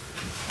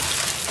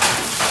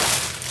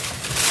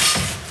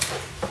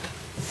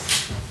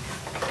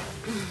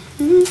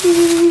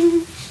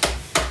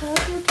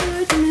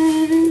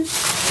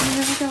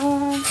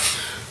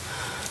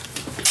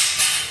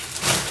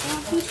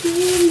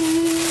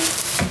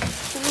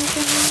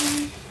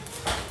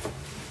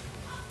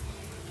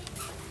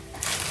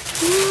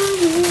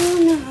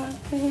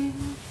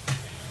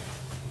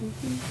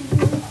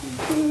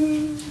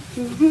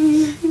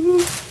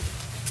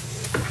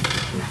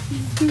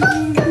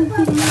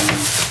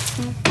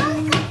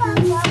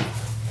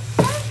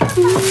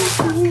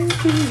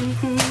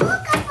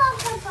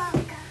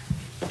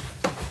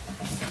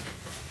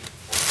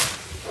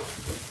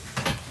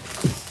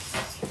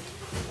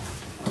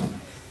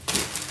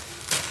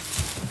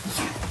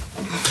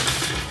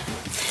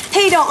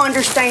 He don't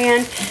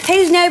understand.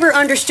 He's never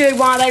understood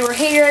why they were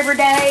here every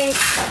day.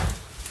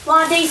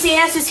 Why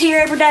DCS is here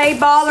every day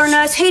bothering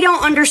us. He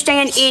don't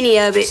understand any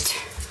of it.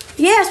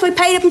 Yes, we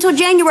paid up until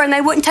January and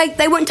they wouldn't take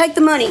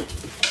the money.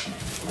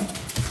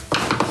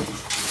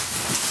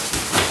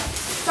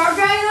 Start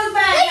dragging those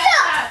bags out.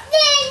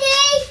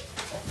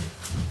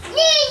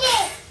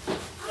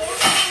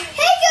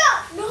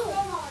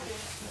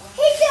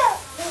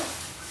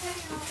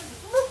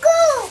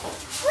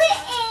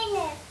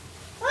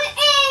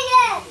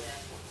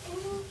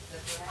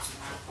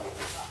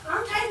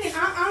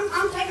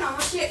 I'm taking all my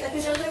shit. They can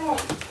do what they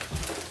want.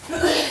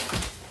 Good.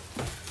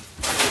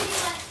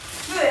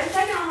 I'm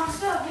taking all my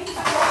stuff. You can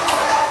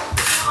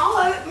take all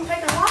of it. I'm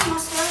taking a lot.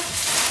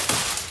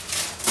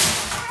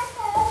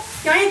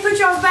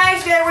 y'all's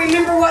bags together.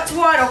 Remember what's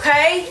what,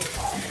 okay?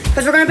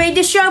 Because we're gonna be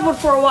disheveled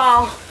for a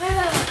while.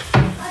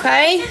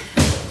 Okay?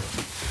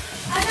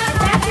 I got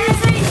my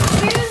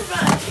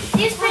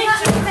this bag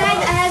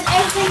that has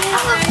everything in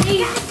I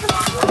need.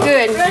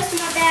 Good. The rest of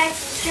my bag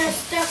is just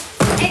stuff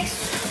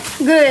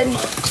extra. Good.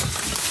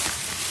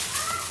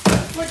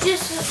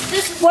 This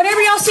is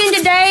Whatever y'all send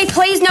today,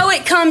 please know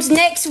it comes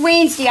next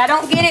Wednesday. I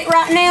don't get it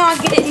right now. I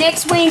get it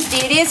next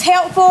Wednesday. It is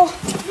helpful,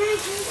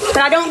 but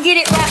I don't get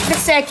it right the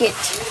second.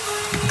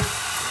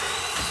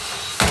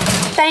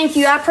 Thank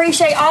you. I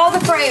appreciate all the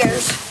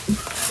prayers.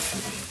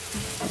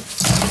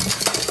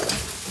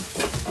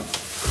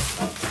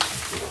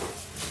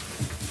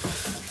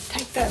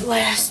 Take that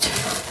last.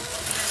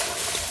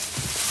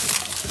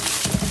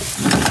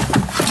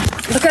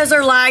 Because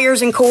they're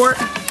liars in court.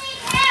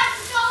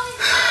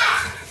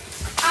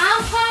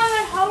 I'm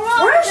coming. Hold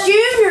on. Where's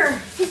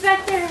Junior? He's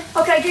back there.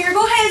 Okay, Junior,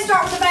 go ahead and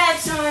start with the bag,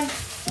 son.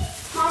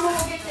 Mama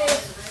will get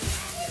this.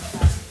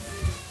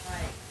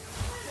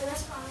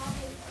 That's fine. I'll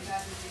get it.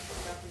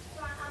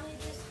 Fine, I need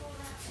this for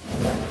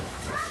that.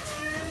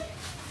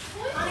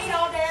 I need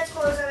all Dad's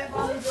clothes out of that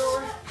bottom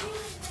drawer.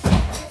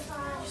 It's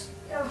fine. Just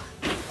go.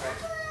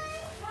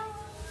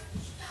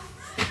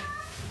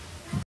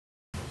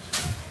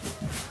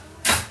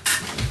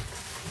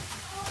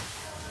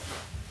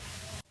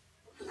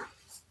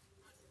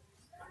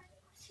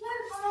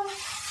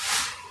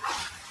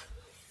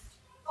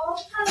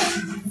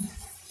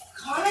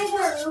 Coming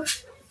through.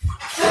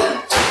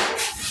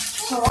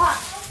 It's a lot.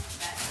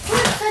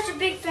 We're such a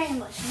big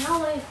family. No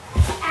way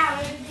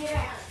out to get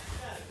out.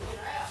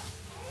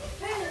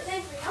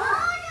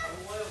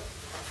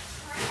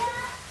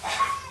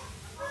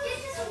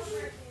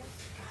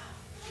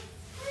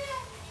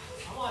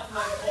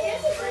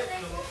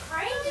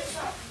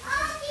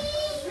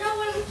 No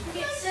one can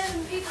get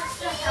 7 people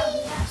stuck out of the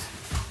house.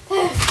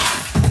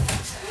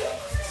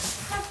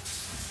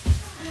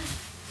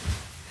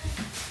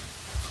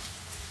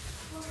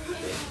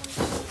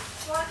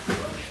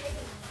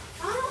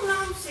 I don't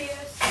know,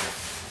 sis.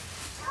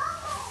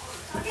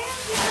 I guess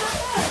we don't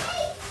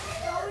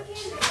know. All we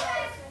can do is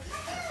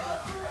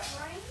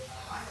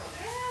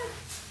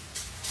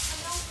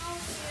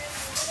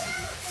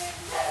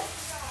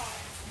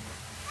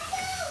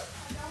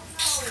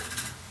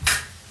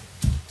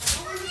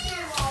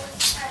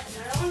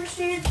I don't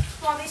understand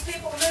why these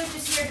people moved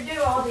us here to do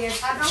all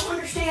this. I don't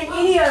understand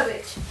any of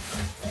it.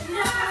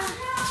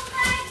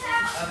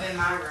 Up in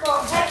my room.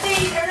 Well, take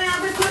these, everything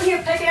I've been putting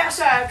here, take it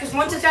outside, because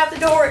once it's out the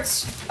door,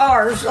 it's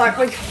ours. Like,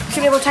 we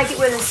should be able to take it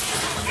with us.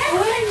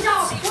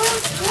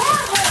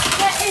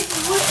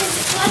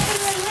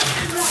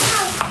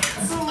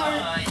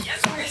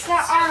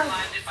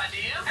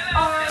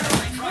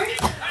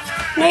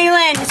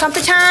 Neelan, it's not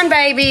the time,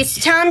 baby. It's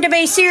time to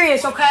be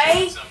serious,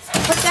 okay?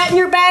 Put that in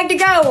your bag to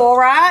go, all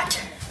right?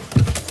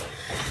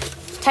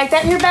 Take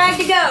that in your bag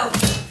to go.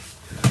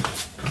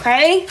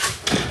 Okay?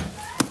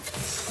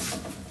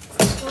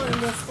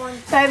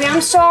 Baby,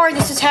 I'm sorry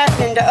this is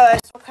happening to us,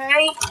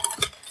 okay?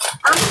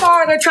 I'm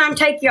sorry they're trying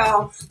to take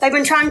y'all. They've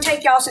been trying to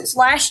take y'all since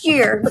last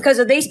year because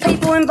of these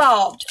people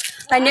involved.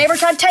 They never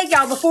tried to take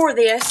y'all before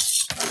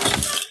this.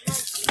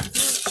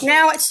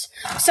 Now it's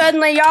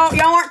suddenly y'all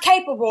aren't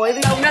capable,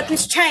 even though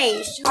nothing's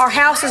changed. Our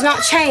house has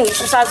not changed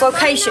besides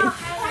location.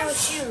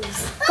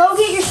 Go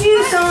get your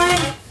shoes, son.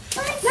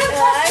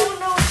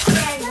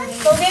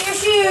 Go get your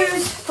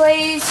shoes,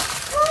 please.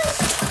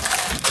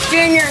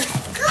 Junior.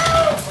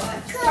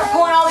 Start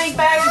pulling all these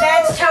bags.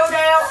 Dad's toed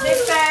out.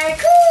 This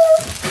bag.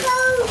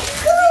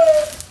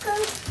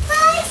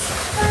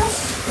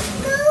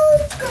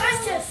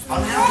 Oh,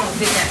 now I'm gonna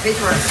pick that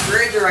picture of the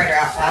refrigerator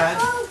outside.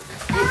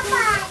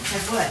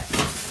 Guess what?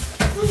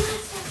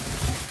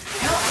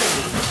 Help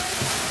me.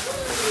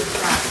 For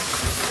Christ's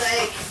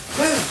sake.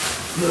 Move.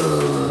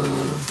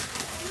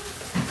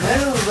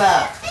 Move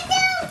up.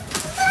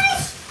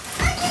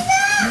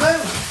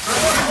 Move.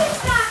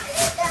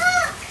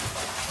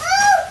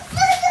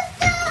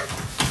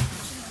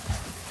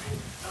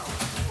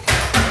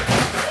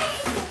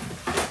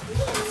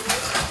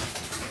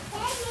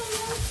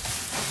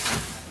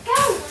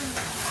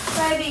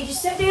 Baby,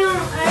 just sit down,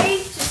 okay?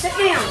 Just sit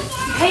down.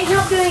 You can't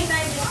help do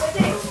anything. Just sit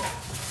down.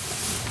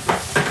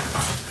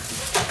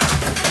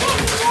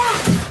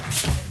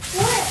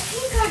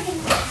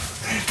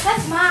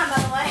 That's mine, by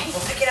the way.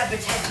 We'll pick it up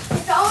and take it.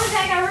 It's the only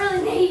bag I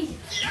really need.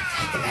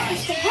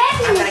 It's the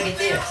heavy I one. gotta get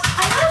this.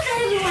 I love the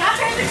heavy one. I've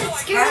tried to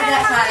scare Grab it that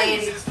out of my side, face.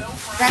 Andy.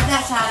 Grab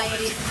that side,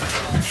 Andy.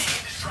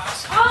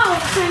 Oh,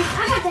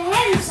 I got the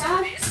heavy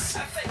side.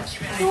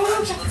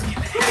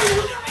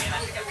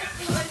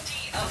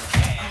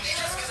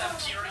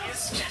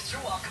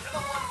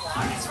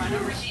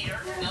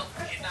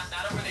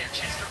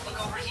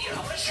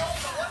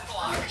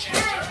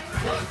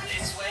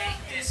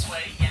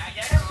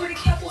 Pretty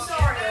fucking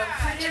sorry, though.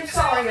 I'm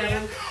sorry,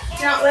 man.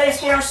 Not let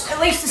us down. At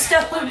least the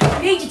stuff we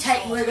need to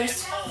take with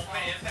us. Oh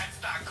man,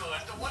 that's not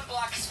good. The wood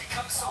block has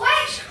become so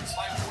precious.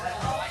 My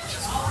portable might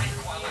just break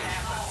while it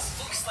happens.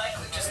 Looks like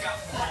we've just got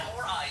one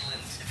more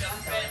island. The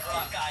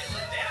Bedrock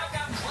Island. And I've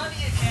got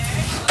plenty of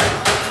cash.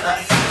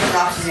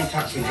 do they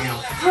talk to you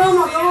now? Oh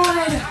my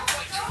God.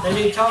 They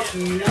need to talk to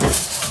you now.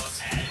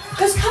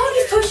 Because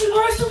Cody's pushing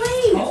for us to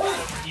leave. Oh,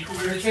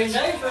 you're 10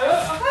 days for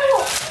us.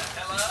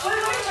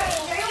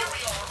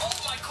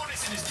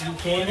 You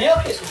can't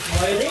help it. It's the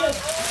way it is.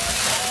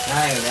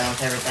 I ain't done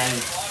with everything.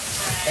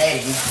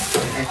 Bedding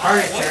and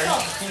furniture.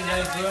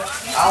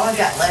 All I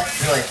got left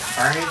is really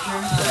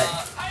furniture, but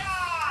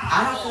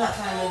I don't feel like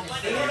trying to move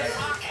this bed.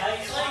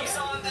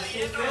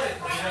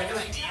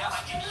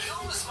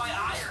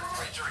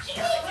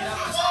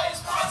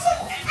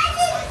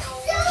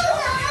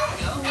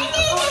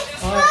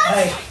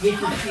 Alright, hey,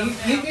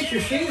 you get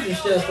your shoes and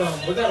stuff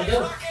on. We gotta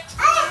go.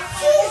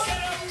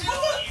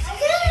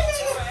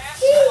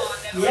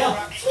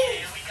 Yeah.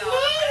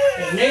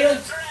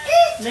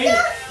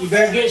 Nina, you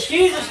better get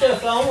shoes and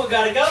stuff on. We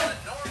gotta go.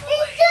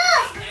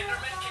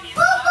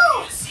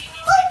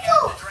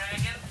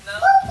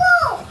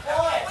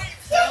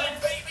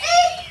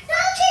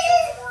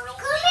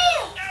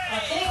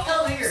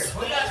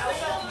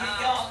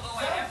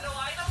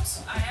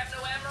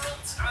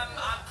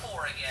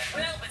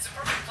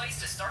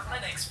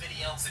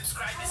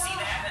 Subscribe to see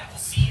that, and we'll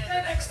see you in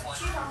the next one.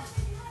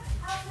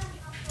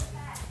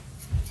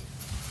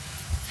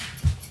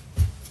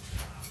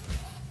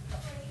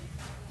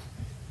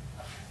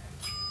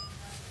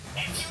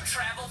 If you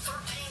travel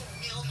 13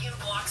 million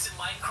blocks in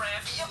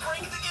Minecraft, you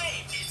break the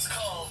game. It's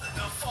called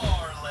the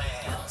Far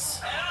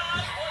Lands. And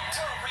I want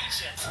to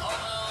reach it.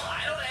 Although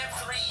I don't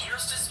have 3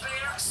 years to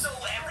spare, so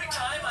every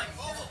time I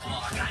move a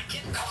block, I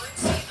get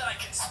currency that I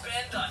can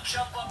spend on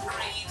jump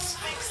upgrades,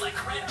 things like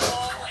Red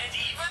Ball, and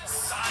even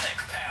Sonic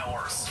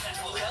powers that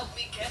will help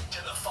me get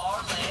to the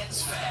Far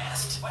Lands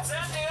fast. What's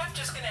that, dude?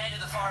 Just gonna head to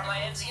the Far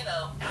Lands, you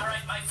know.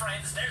 Alright, my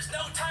friends, there's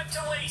no time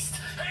to waste.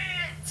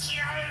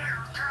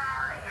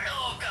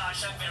 Oh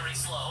gosh, I'm very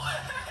slow.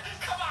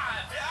 Come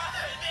on,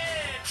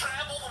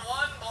 travel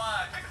 1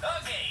 block.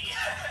 Okay,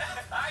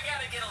 I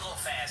gotta get a little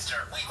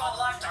faster. We've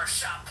unlocked our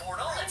shop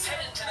portal. Let's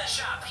head into the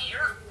shop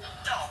here.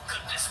 Oh,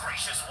 goodness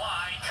gracious,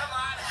 why? Come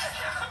on,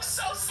 I'm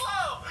so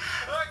slow.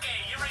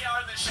 Okay, here we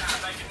are in the shop.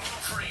 I can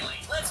move freely.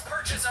 Let's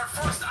purchase our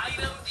first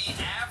item, the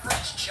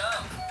average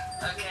jump.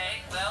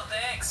 Okay, well,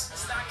 thanks.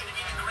 It's not gonna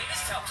be the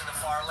greatest help to the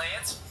Far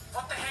Lands.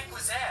 What the heck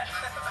was that?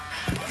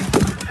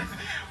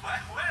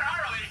 Where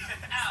are we?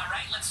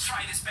 Alright, let's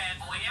try this bad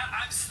boy out.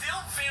 I'm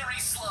still very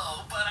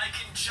slow, but I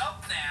can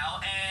jump now,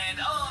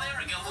 and oh, there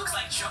we go. Looks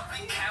like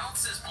jumping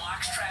counts as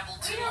blocks travel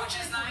too, which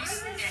is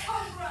nice.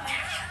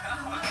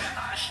 Oh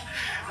gosh.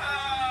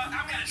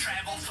 I'm gonna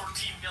travel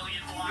 13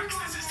 million blocks.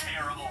 This is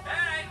terrible.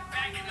 Alright,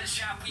 back in the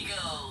shop we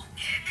go.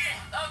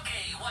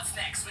 Okay, what's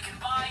next? We can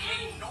buy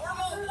a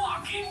normal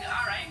walking.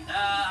 Alright,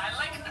 I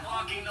like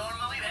walking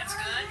normally, that's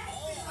good.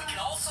 Ooh, we can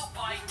also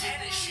buy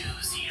tennis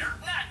shoes here.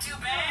 Not too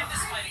bad.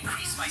 This might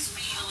increase my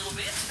speed a little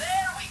bit.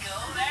 There we go.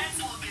 That's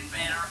looking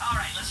better.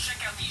 Alright, let's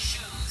check out these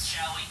shoes,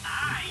 shall we?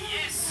 Ah,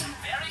 yes.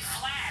 Very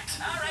flat.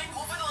 Alright,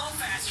 moving a little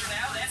faster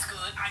now. That's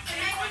good. I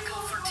can't quite go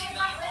 13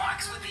 million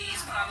blocks with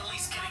these, but I'm at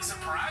least getting some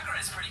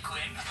progress pretty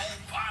quick.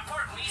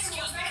 Pardon me,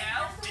 excuse me,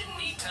 Cal. Didn't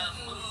need to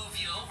move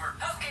you over.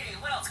 Okay,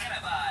 what else can I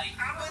buy?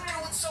 I've been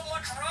doing so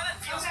much running.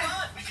 Feels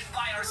good. We can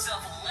buy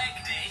ourselves a leg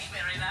day.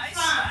 Very nice.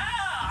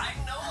 Ah, I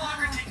no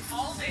longer take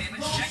fall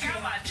damage. Check out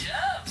my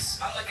jumps.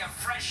 I'm like a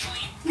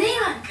freshly...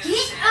 Leon,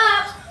 get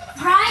up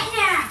right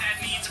now. That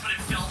means, but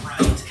it felt right.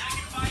 I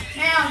can buy it.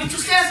 Now, get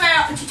your stuff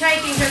out that you're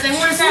taking because they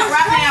want us out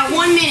right now.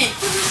 1 minute.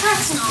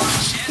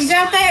 He's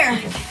out there.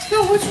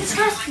 No, what's your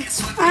trusting?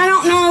 I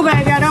don't know,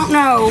 baby. I don't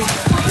know.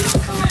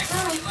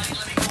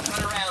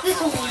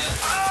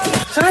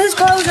 Some of his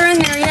clothes are in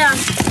there, yeah.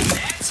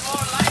 That's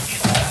more like it.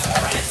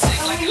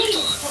 Prancing like a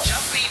little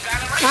jumpy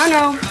ballerina. I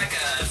know. Like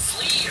a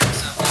flea or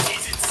something.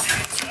 Is it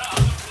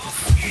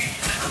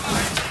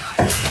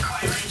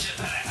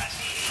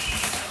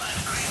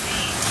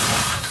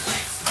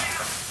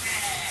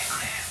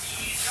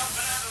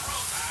jumping on the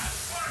rope,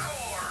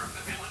 parkour.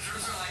 The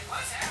villagers are like,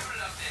 what's happening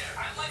up there?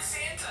 I'm like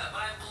Santa,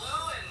 but I'm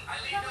blue and I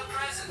leave no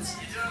presents.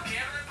 You doing okay,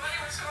 everybody?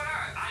 What's going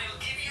on?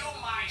 I'll give you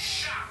my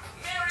shop.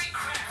 Merry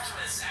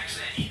Christmas.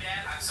 Actually, I need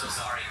that. I'm so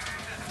sorry.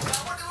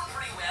 Well, we're doing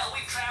pretty well.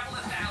 We've traveled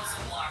 1,000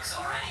 blocks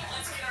already.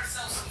 Let's get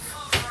ourselves some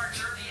food for our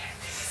journey. I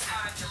think it's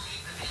time to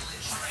leave the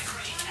village.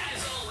 Great.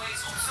 As always,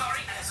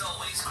 as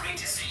always, great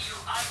to see you.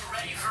 I'm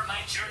ready for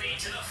my journey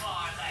to the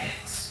Far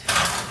Lands.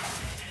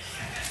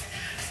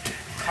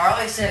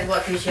 Carly said,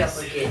 what can she help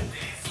with kid?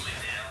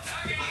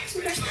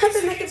 There's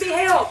nothing that can be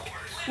helped.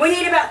 We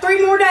need about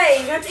 3 more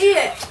days. That's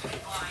it.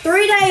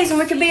 3 days and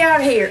we could be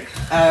out of here.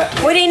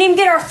 We didn't even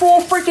get our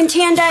full freaking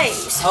 10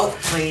 days.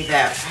 Hopefully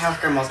that house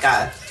grandma's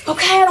got it.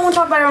 Okay, I don't want to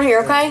talk about it on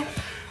here, okay?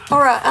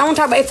 Alright, I don't want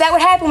to talk about it. If that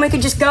would happen, we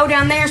could just go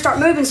down there and start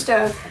moving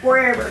stuff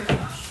wherever.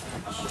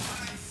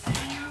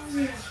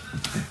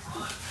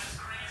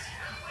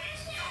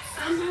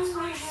 I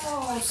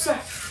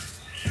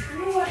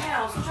know what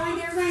house. I'm trying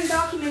to get everything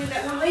documented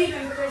that we're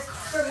leaving because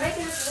they're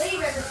making us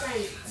leave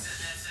everything.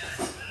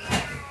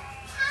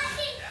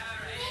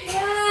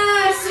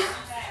 Yes!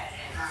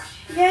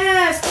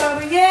 Yes,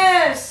 Bubba,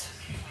 yes!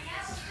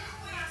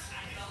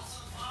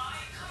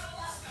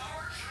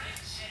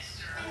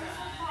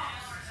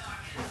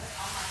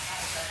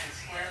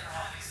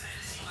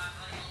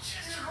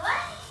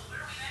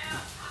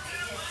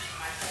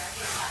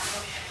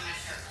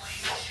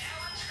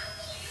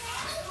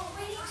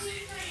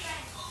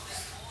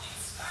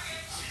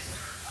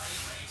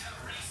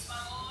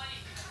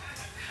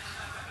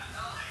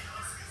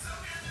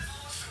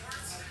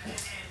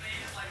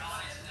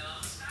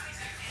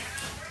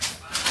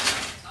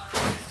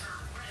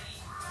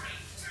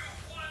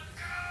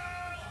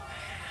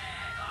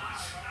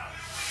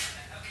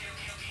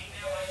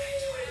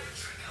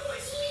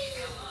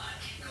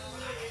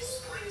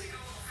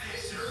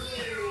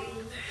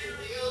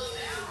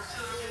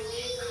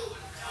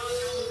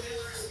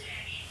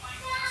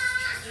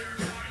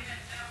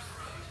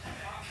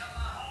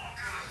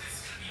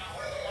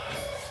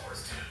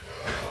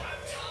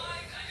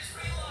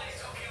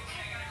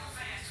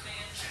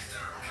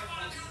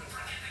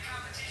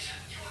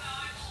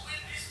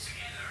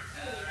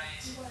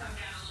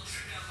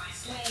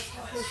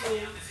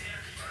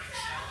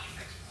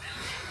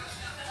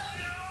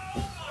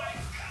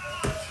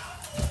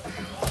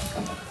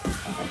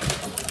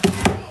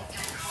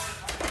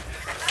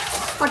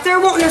 Like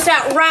they're wanting us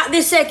out right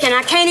this second.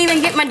 I can't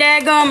even get my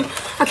daggum.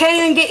 I can't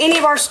even get any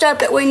of our stuff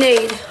that we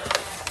need.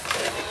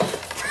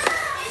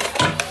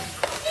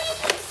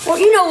 Well,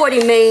 you know what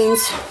he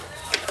means.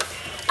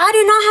 I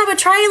do not have a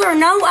trailer.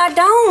 No, I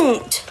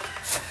don't.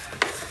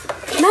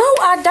 No,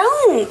 I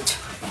don't.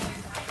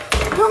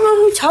 I don't know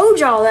who told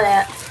y'all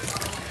that.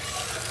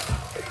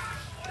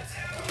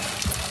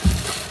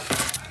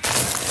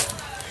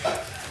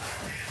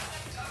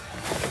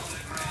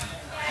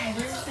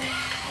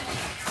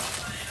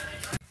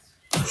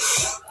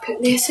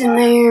 Put this in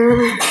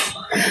there.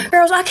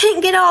 Girls, I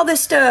can't get all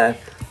this stuff.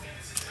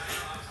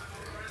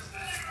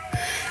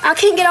 I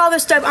can't get all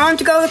this stuff. I have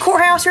to go to the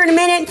courthouse here in a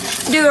minute,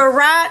 do a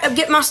write of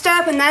get my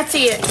stuff, and that's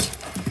it.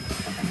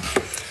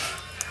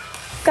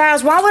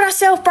 Guys, why would I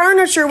sell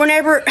furniture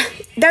whenever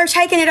they're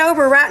taking it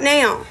over right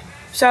now?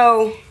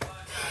 So,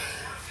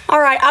 all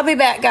right, I'll be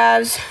back,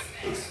 guys.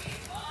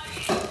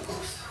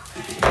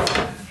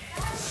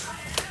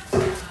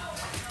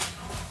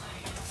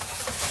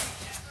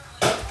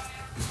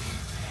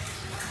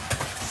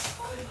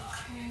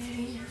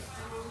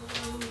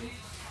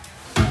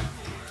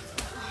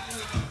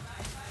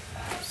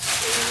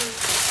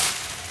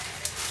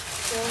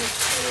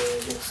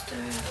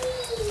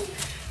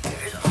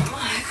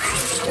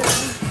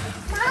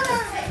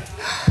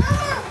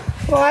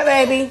 What,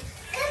 baby?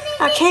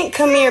 I can't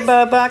come here,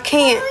 Bubba. I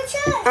can't.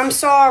 I'm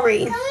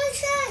sorry.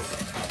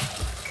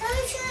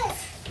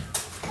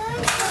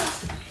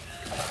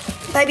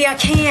 Baby, I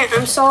can't.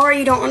 I'm sorry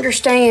you don't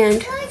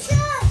understand.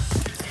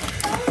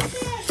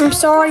 I'm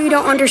sorry you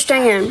don't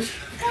understand. Is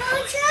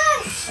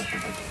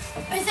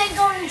that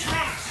going in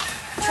trash?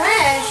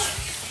 Trash?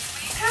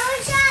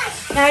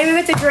 Now, you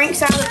get the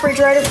drinks out of the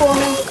refrigerator for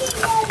me.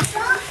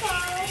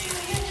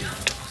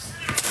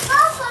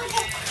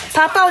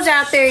 Papa's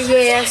out there,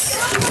 yes.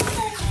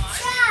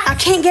 I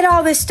can't get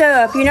all this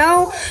stuff, you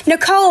know?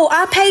 Nicole,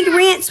 I paid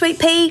rent, Sweet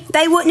Pea.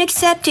 They wouldn't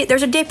accept it.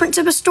 There's a difference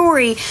of a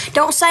story.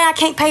 Don't say I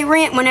can't pay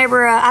rent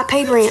whenever I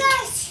paid rent.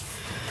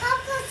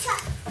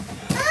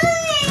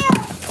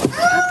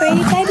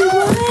 Baby,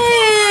 what?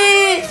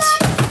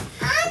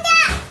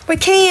 We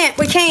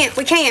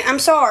can't. I'm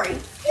sorry.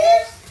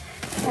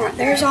 All right,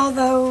 there's all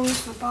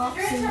those. My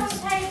boxes,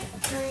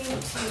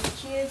 drinks, some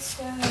kids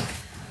stuff.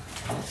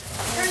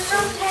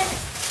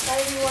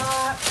 Baby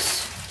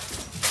wipes,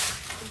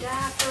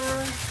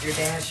 diaper. Your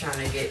dad's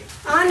trying to get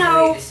I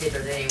know. to sit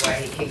there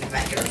anyway. He can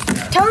make it.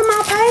 Tell him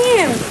I'll pay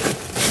him.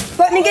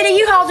 Let me get a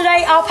U-Haul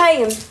today. I'll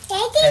pay him.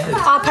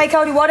 I'll pay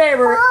Cody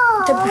whatever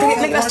to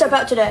make my stuff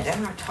out today.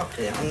 Dad, I talk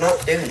to them. I'm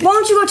not doing it. Why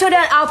don't you go tell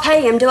Dad I'll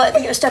pay him to let me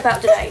get my stuff out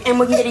today, and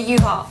we can get a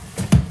U-Haul.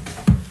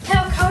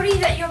 Tell Cody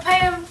that you'll pay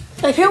him.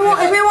 If he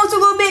wants a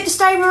little bit to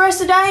stay for the rest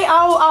of the day,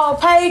 I'll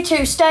pay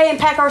to stay and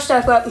pack our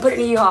stuff up and put it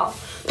in a U-Haul.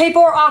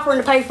 People are offering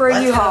to pay for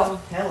a U-Haul.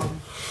 Tell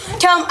them.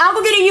 Tell them I'll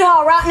go get a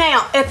U-Haul right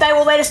now if they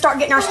will let us start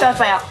getting our stuff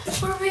out.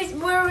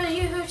 Where will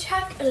you go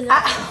check it?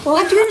 We'll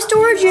have to get a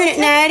storage unit,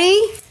 Natty.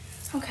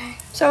 Okay.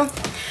 So,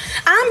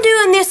 I'm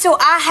doing this so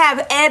I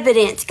have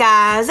evidence,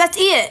 guys. That's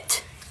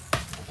it.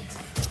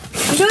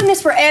 I'm doing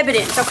this for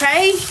evidence,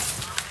 okay?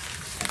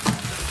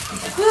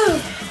 Whew.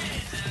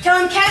 Tell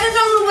him Kevin's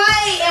on the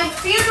way and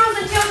funeral's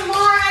until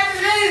tomorrow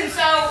afternoon,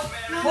 so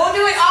we'll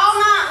do it all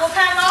night. We'll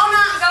pack all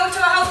night and go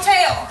to a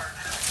hotel.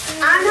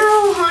 I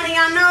know, honey,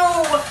 I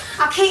know.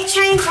 I can't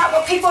change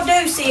what people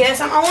do,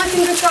 sis. I only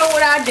can control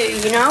what I do,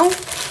 you know?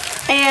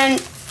 And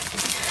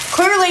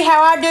clearly how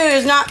I do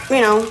is not,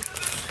 you know,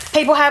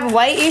 people have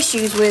way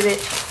issues with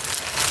it.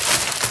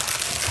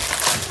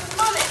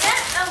 Mom, is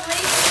that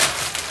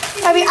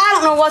illegal? Baby, I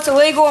don't know what's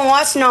illegal and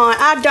what's not.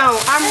 I don't.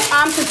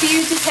 I'm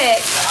confused as heck.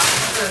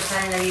 They're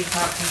saying they need to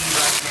talk to you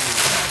right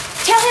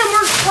now. Tell him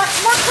we're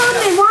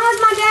coming. Why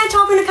is my dad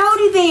talking to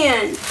Cody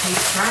then?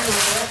 He's trying to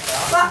look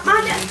up. But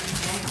my dad.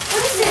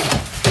 What is it?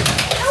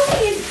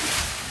 Cody is.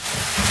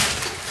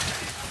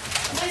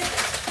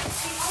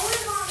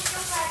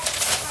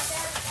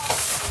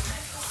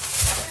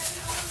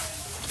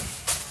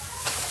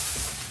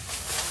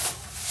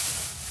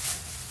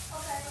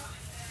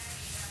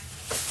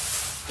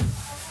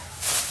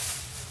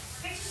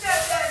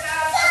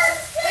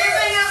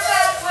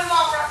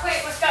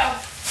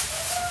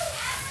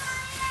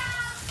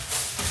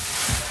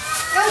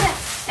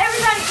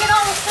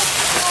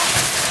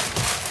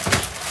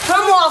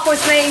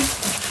 With me.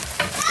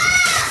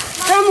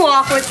 Come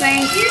walk with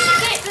me. You should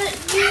get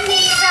you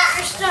need about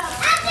your stuff.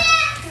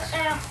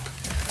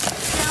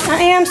 I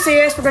am,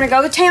 sis. We're going to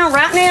go to town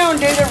right now and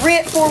do the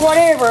writ for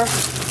whatever.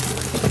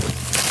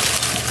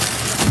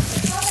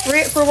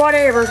 Writ for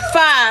whatever.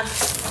 5.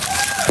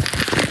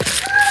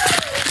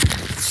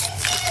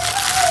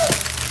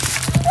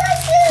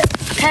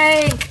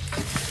 Okay.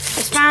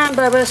 It's fine,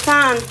 Bubba. It's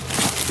fine.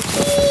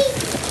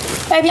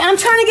 Baby, I'm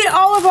trying to get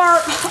all of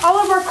our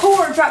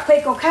cords right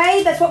quick,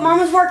 okay? That's what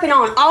Mama's working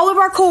on. All of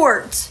our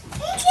cords.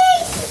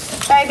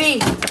 Baby.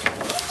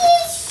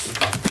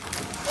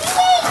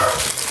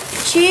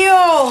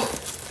 Chill.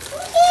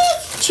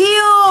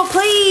 Chill,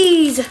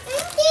 please.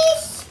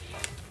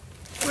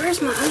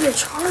 Where's my other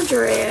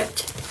charger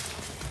at?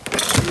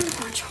 Where's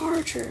my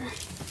charger?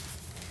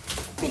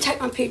 Let me take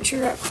my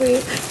picture right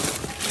quick.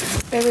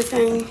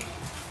 Everything.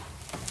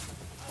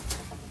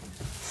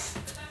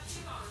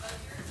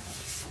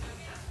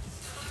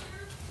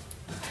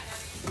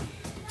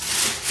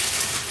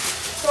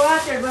 Go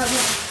out there,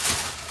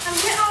 Bubba. I'm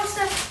getting all the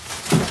stuff.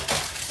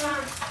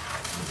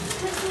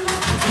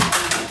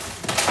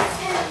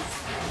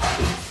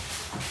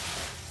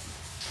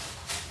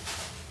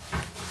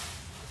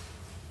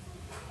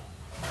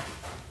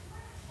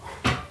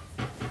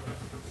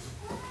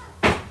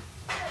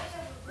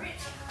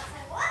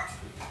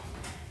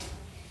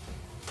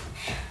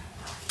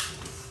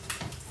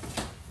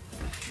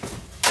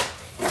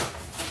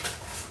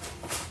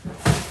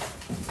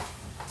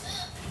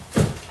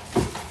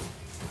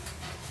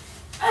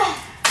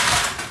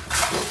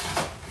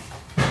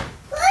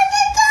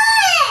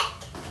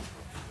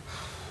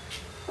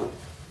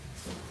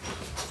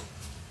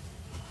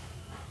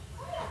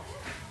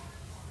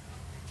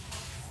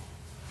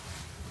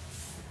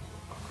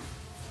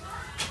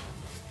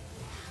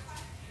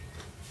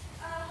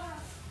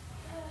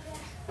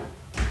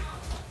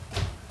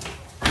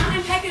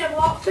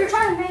 They're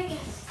trying to make it.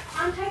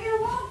 I'm taking a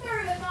walk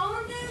through. That's all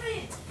I'm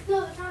doing.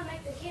 No, they're trying to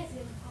make the kids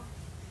get in the car.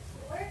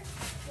 Where?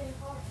 In the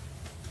car.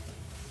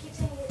 Keep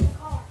saying get in the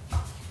car.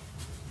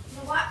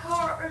 The white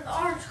car or the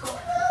orange car?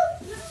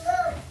 You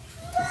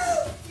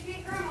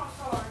get grandma's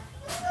car.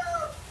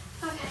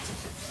 Okay.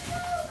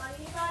 Now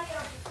you gotta get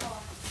else's car.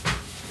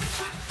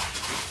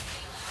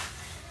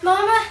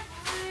 Mama,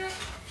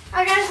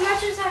 I got as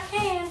much as I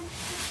can.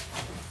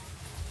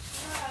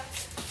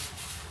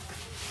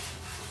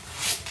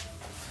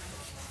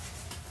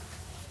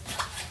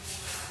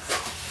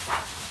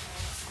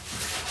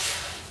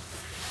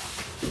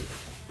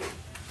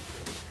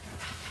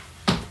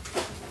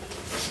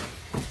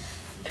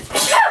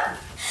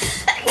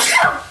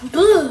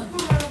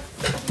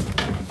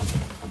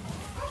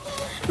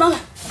 Mama,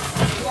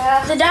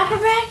 the diaper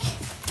bag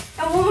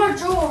and one more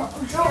drawer.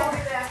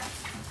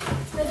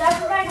 The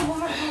diaper bag and one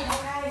more drawer.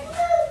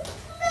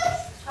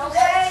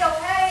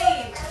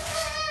 Okay.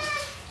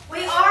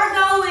 We are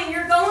going.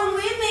 You're going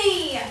with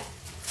me.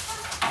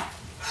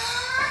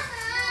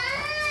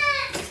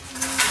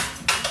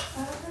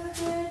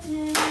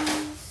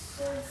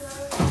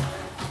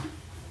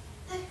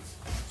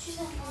 She's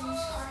saying grandma's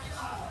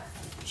car.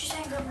 She's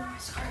saying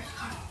grandma's car.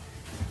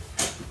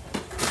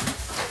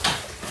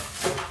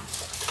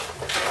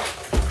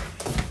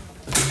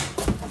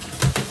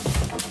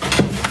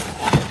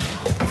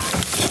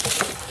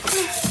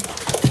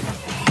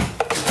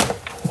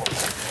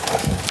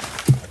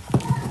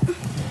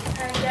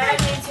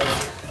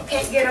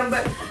 Can't get him,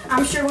 but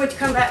I'm sure we'll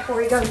come back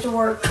before he goes to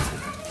work.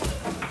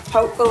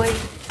 Hopefully.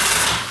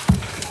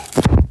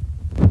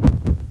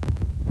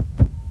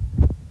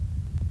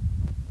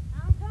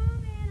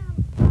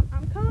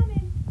 I'm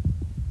coming.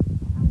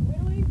 I'm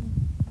literally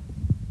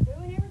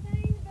doing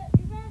everything that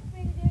you've asked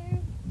me to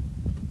do.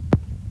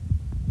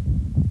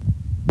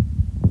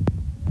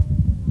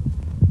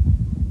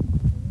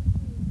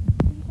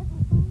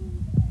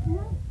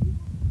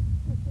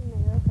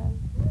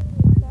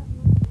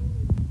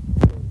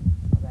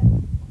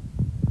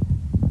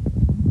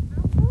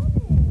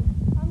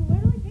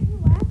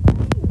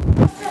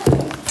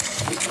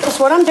 That's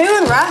what I'm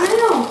doing right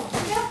now.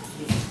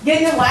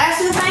 Getting the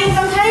last of the things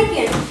I'm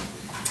taking.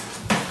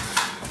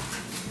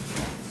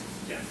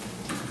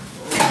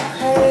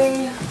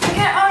 Hey, I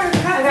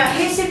got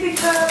his sippy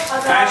cup.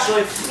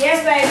 Ashley?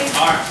 Yes, baby.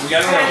 Alright, we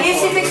got I got his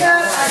sippy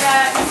cup. I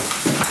got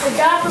the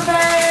diaper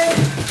bag.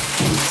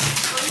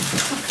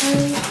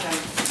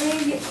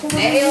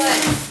 Okay,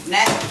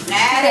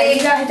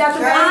 you got his diaper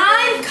bag?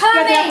 I'm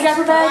coming. You got the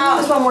diaper bag?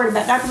 That's what I'm worried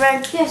about. Diaper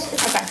bag? Yes.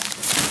 Okay.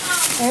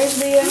 There's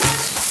the...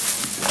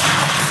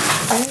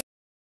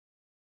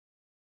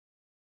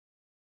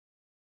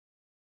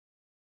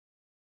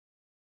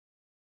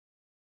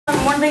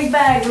 One of these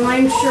bags, I'm not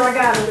even sure I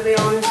got them, to be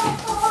honest.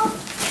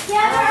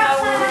 Yeah, they're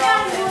outside. I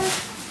got them.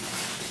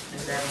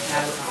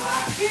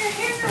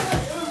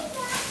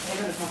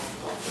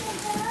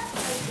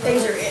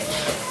 These are it.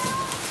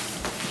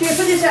 Here,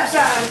 put this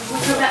outside.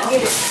 We'll come back and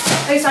get it.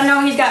 At least I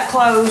know he's got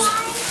clothes.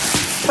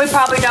 We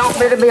probably don't,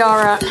 but it'll be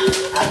alright.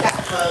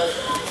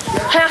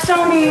 How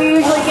soon do you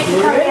usually get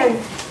to come in?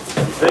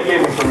 They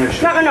gave me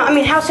permission. No. I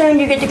mean, how soon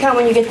do you get to come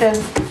when you get the...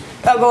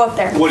 go up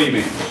there? What do you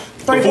mean?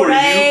 3 Before you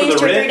days, for the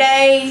 2 or 3 rent?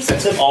 days.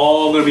 That's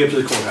all going to be up to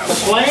the The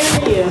courthouse. plan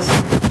is,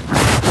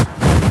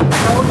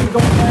 Cody's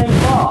gonna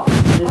change off.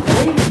 This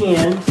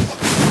weekend,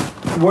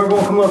 we're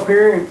gonna come up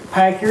here and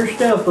pack your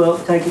stuff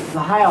up, take it to the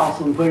house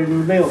and put it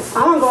in the building.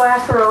 I'm gonna go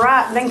ask her a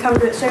ride, then come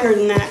do it sooner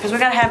than that, because we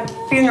gotta have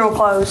funeral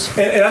clothes.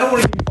 And I don't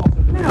want to give you false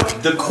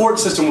information. The court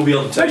system will be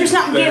able to tell They're just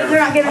not better. they're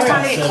not giving us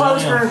time to get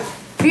clothes for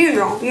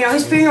funeral. You know,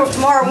 his funeral's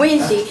tomorrow,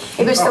 Wednesday.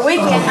 If it's the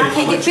weekend, I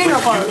can't get funeral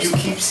clothes. You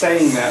keep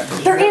saying that.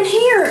 They're in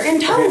here, in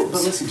Okay, totes.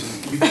 but listen to me.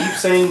 You keep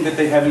saying that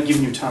they haven't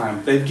given you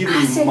time. They've given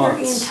I you said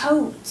months. they're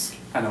in totes.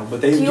 I know,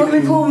 but they. So you want me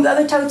to pull the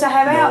other totes I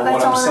have out? No,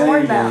 That's all I'm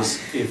worried about. is,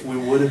 if we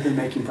would have been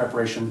making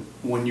preparation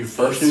when you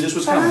first knew this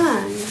was coming.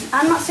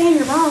 I'm not saying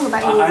you're wrong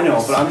about yours. I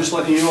know, but I'm just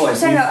letting you know, like, I'm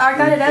saying, I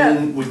got it up.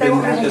 we've They been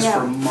want me at to this hang for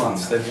out.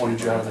 months. They've wanted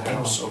you out of the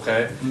house,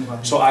 okay?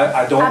 So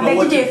I don't I know beg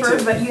what to to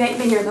differ, but you ain't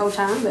been here the whole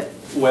time. But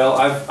Well,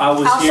 I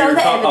was I'll here. show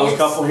the I was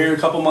evidence. here a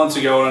couple months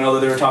ago, and I know that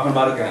they were talking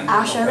about it then.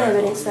 I'll show the okay?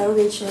 evidence though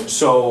eventually.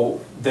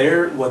 So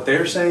what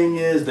they're saying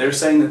is they're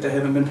saying that they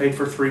haven't been paid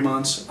for 3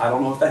 months. I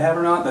don't know if they have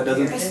or not. That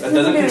doesn't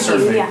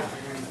concern me. Yeah.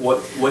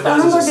 What I'm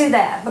does gonna is do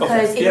that because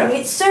Okay, if yeah. it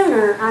gets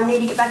sooner, I need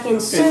to get back in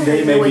sooner. and they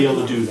than may we be can.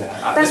 able to do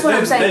that. That's what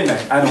I'm saying. They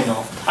may. I don't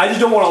know. I just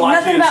don't want to lie to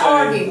Nothing you and about say.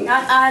 arguing.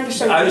 I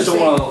understand. I just don't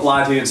want to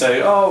lie to you and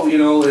say, oh, you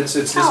know, it's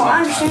this I amount of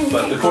understand time. you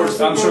But can't the court,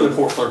 promise I'm sure anything. the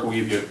court clerk will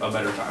give you a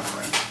better time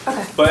frame.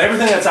 Okay. But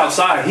everything that's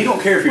outside, he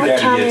don't care if your What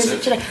daddy time gets is it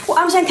it. today? Well,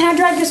 I'm saying, can I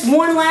drag this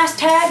one last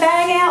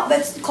bag out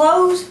that's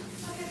closed?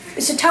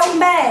 It's a tote and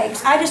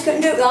bags. I just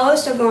couldn't do it with all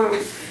this stuff going on.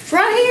 It's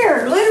right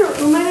here,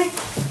 literally. Maybe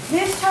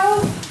this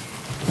tote.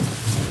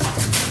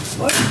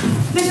 What?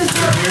 This is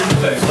Here's the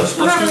thing. Let's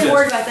I'm not do really this.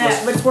 worried about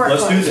that, but it's work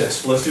Let's do clothes.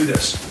 this. Let's do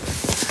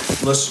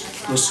this.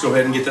 Let's go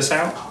ahead and get this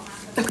out.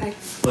 Okay.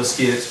 Let's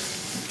get.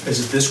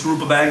 Is it this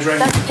group of bags right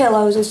That's here?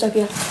 pillows and stuff,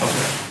 yeah.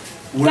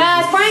 Okay.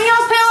 Guys, bring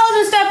y'all's pillows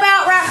and stuff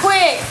out right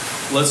quick.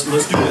 Let's do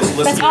this.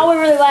 That's all we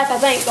really lack, I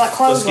think, like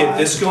clothes. Let's get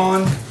this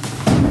going.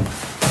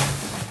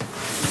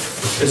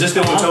 Is this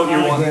the only tote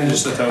you're wanting?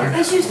 Just the tote?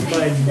 It's just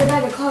the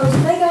bag of clothes.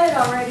 They got it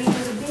already.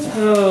 There's a big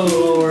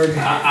Oh, Lord.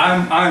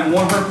 I'm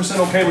 100%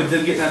 okay with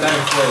them getting that bag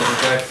of clothes,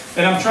 okay?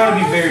 And I'm trying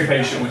to be very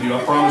patient with you,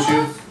 I promise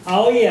you.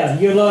 Oh, yeah,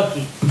 you're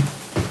lucky.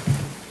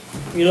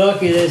 You're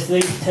lucky there's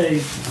these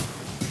two.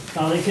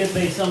 Cause it could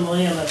be some of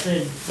them that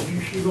said,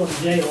 you're going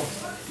to jail.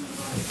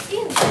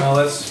 Well,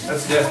 that's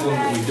definitely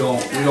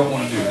what we don't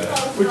want to do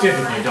that. We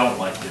typically don't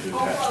like to do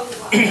that.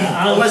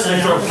 Unless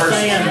they throw a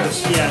person in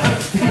us.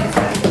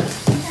 Yeah.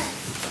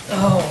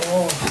 Oh,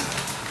 Lord.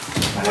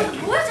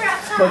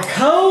 But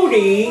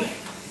Cody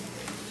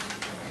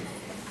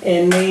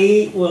and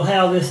me will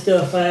have this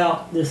stuff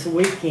out this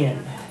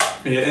weekend.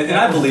 Yeah, and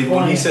I believe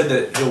when he said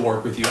that he'll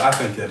work with you, I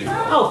think that he will.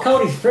 Oh,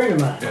 Cody's a friend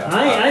of mine. Yeah.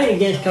 I ain't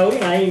against Cody.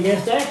 I ain't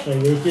against Ashley.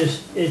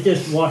 It's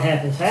just what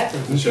happens. You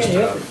It's just can't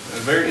a help it.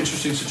 very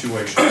interesting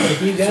situation.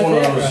 If you It's got one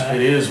of that those, right.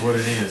 it is what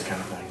it is kind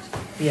of things.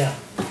 Yeah.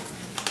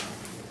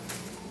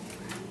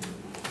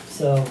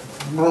 So,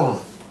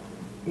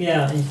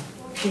 yeah, and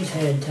she's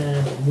had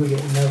time and we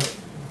didn't know it.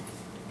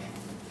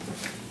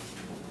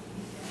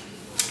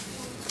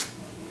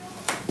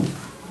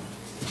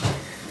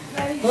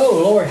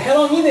 Oh, Lord, how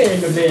long you been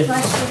in the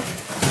business?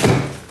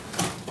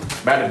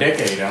 About a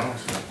decade,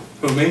 honestly.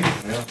 Who, me?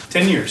 Yeah.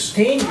 10 years.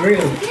 10,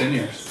 really? 10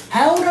 years.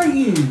 How old are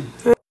you?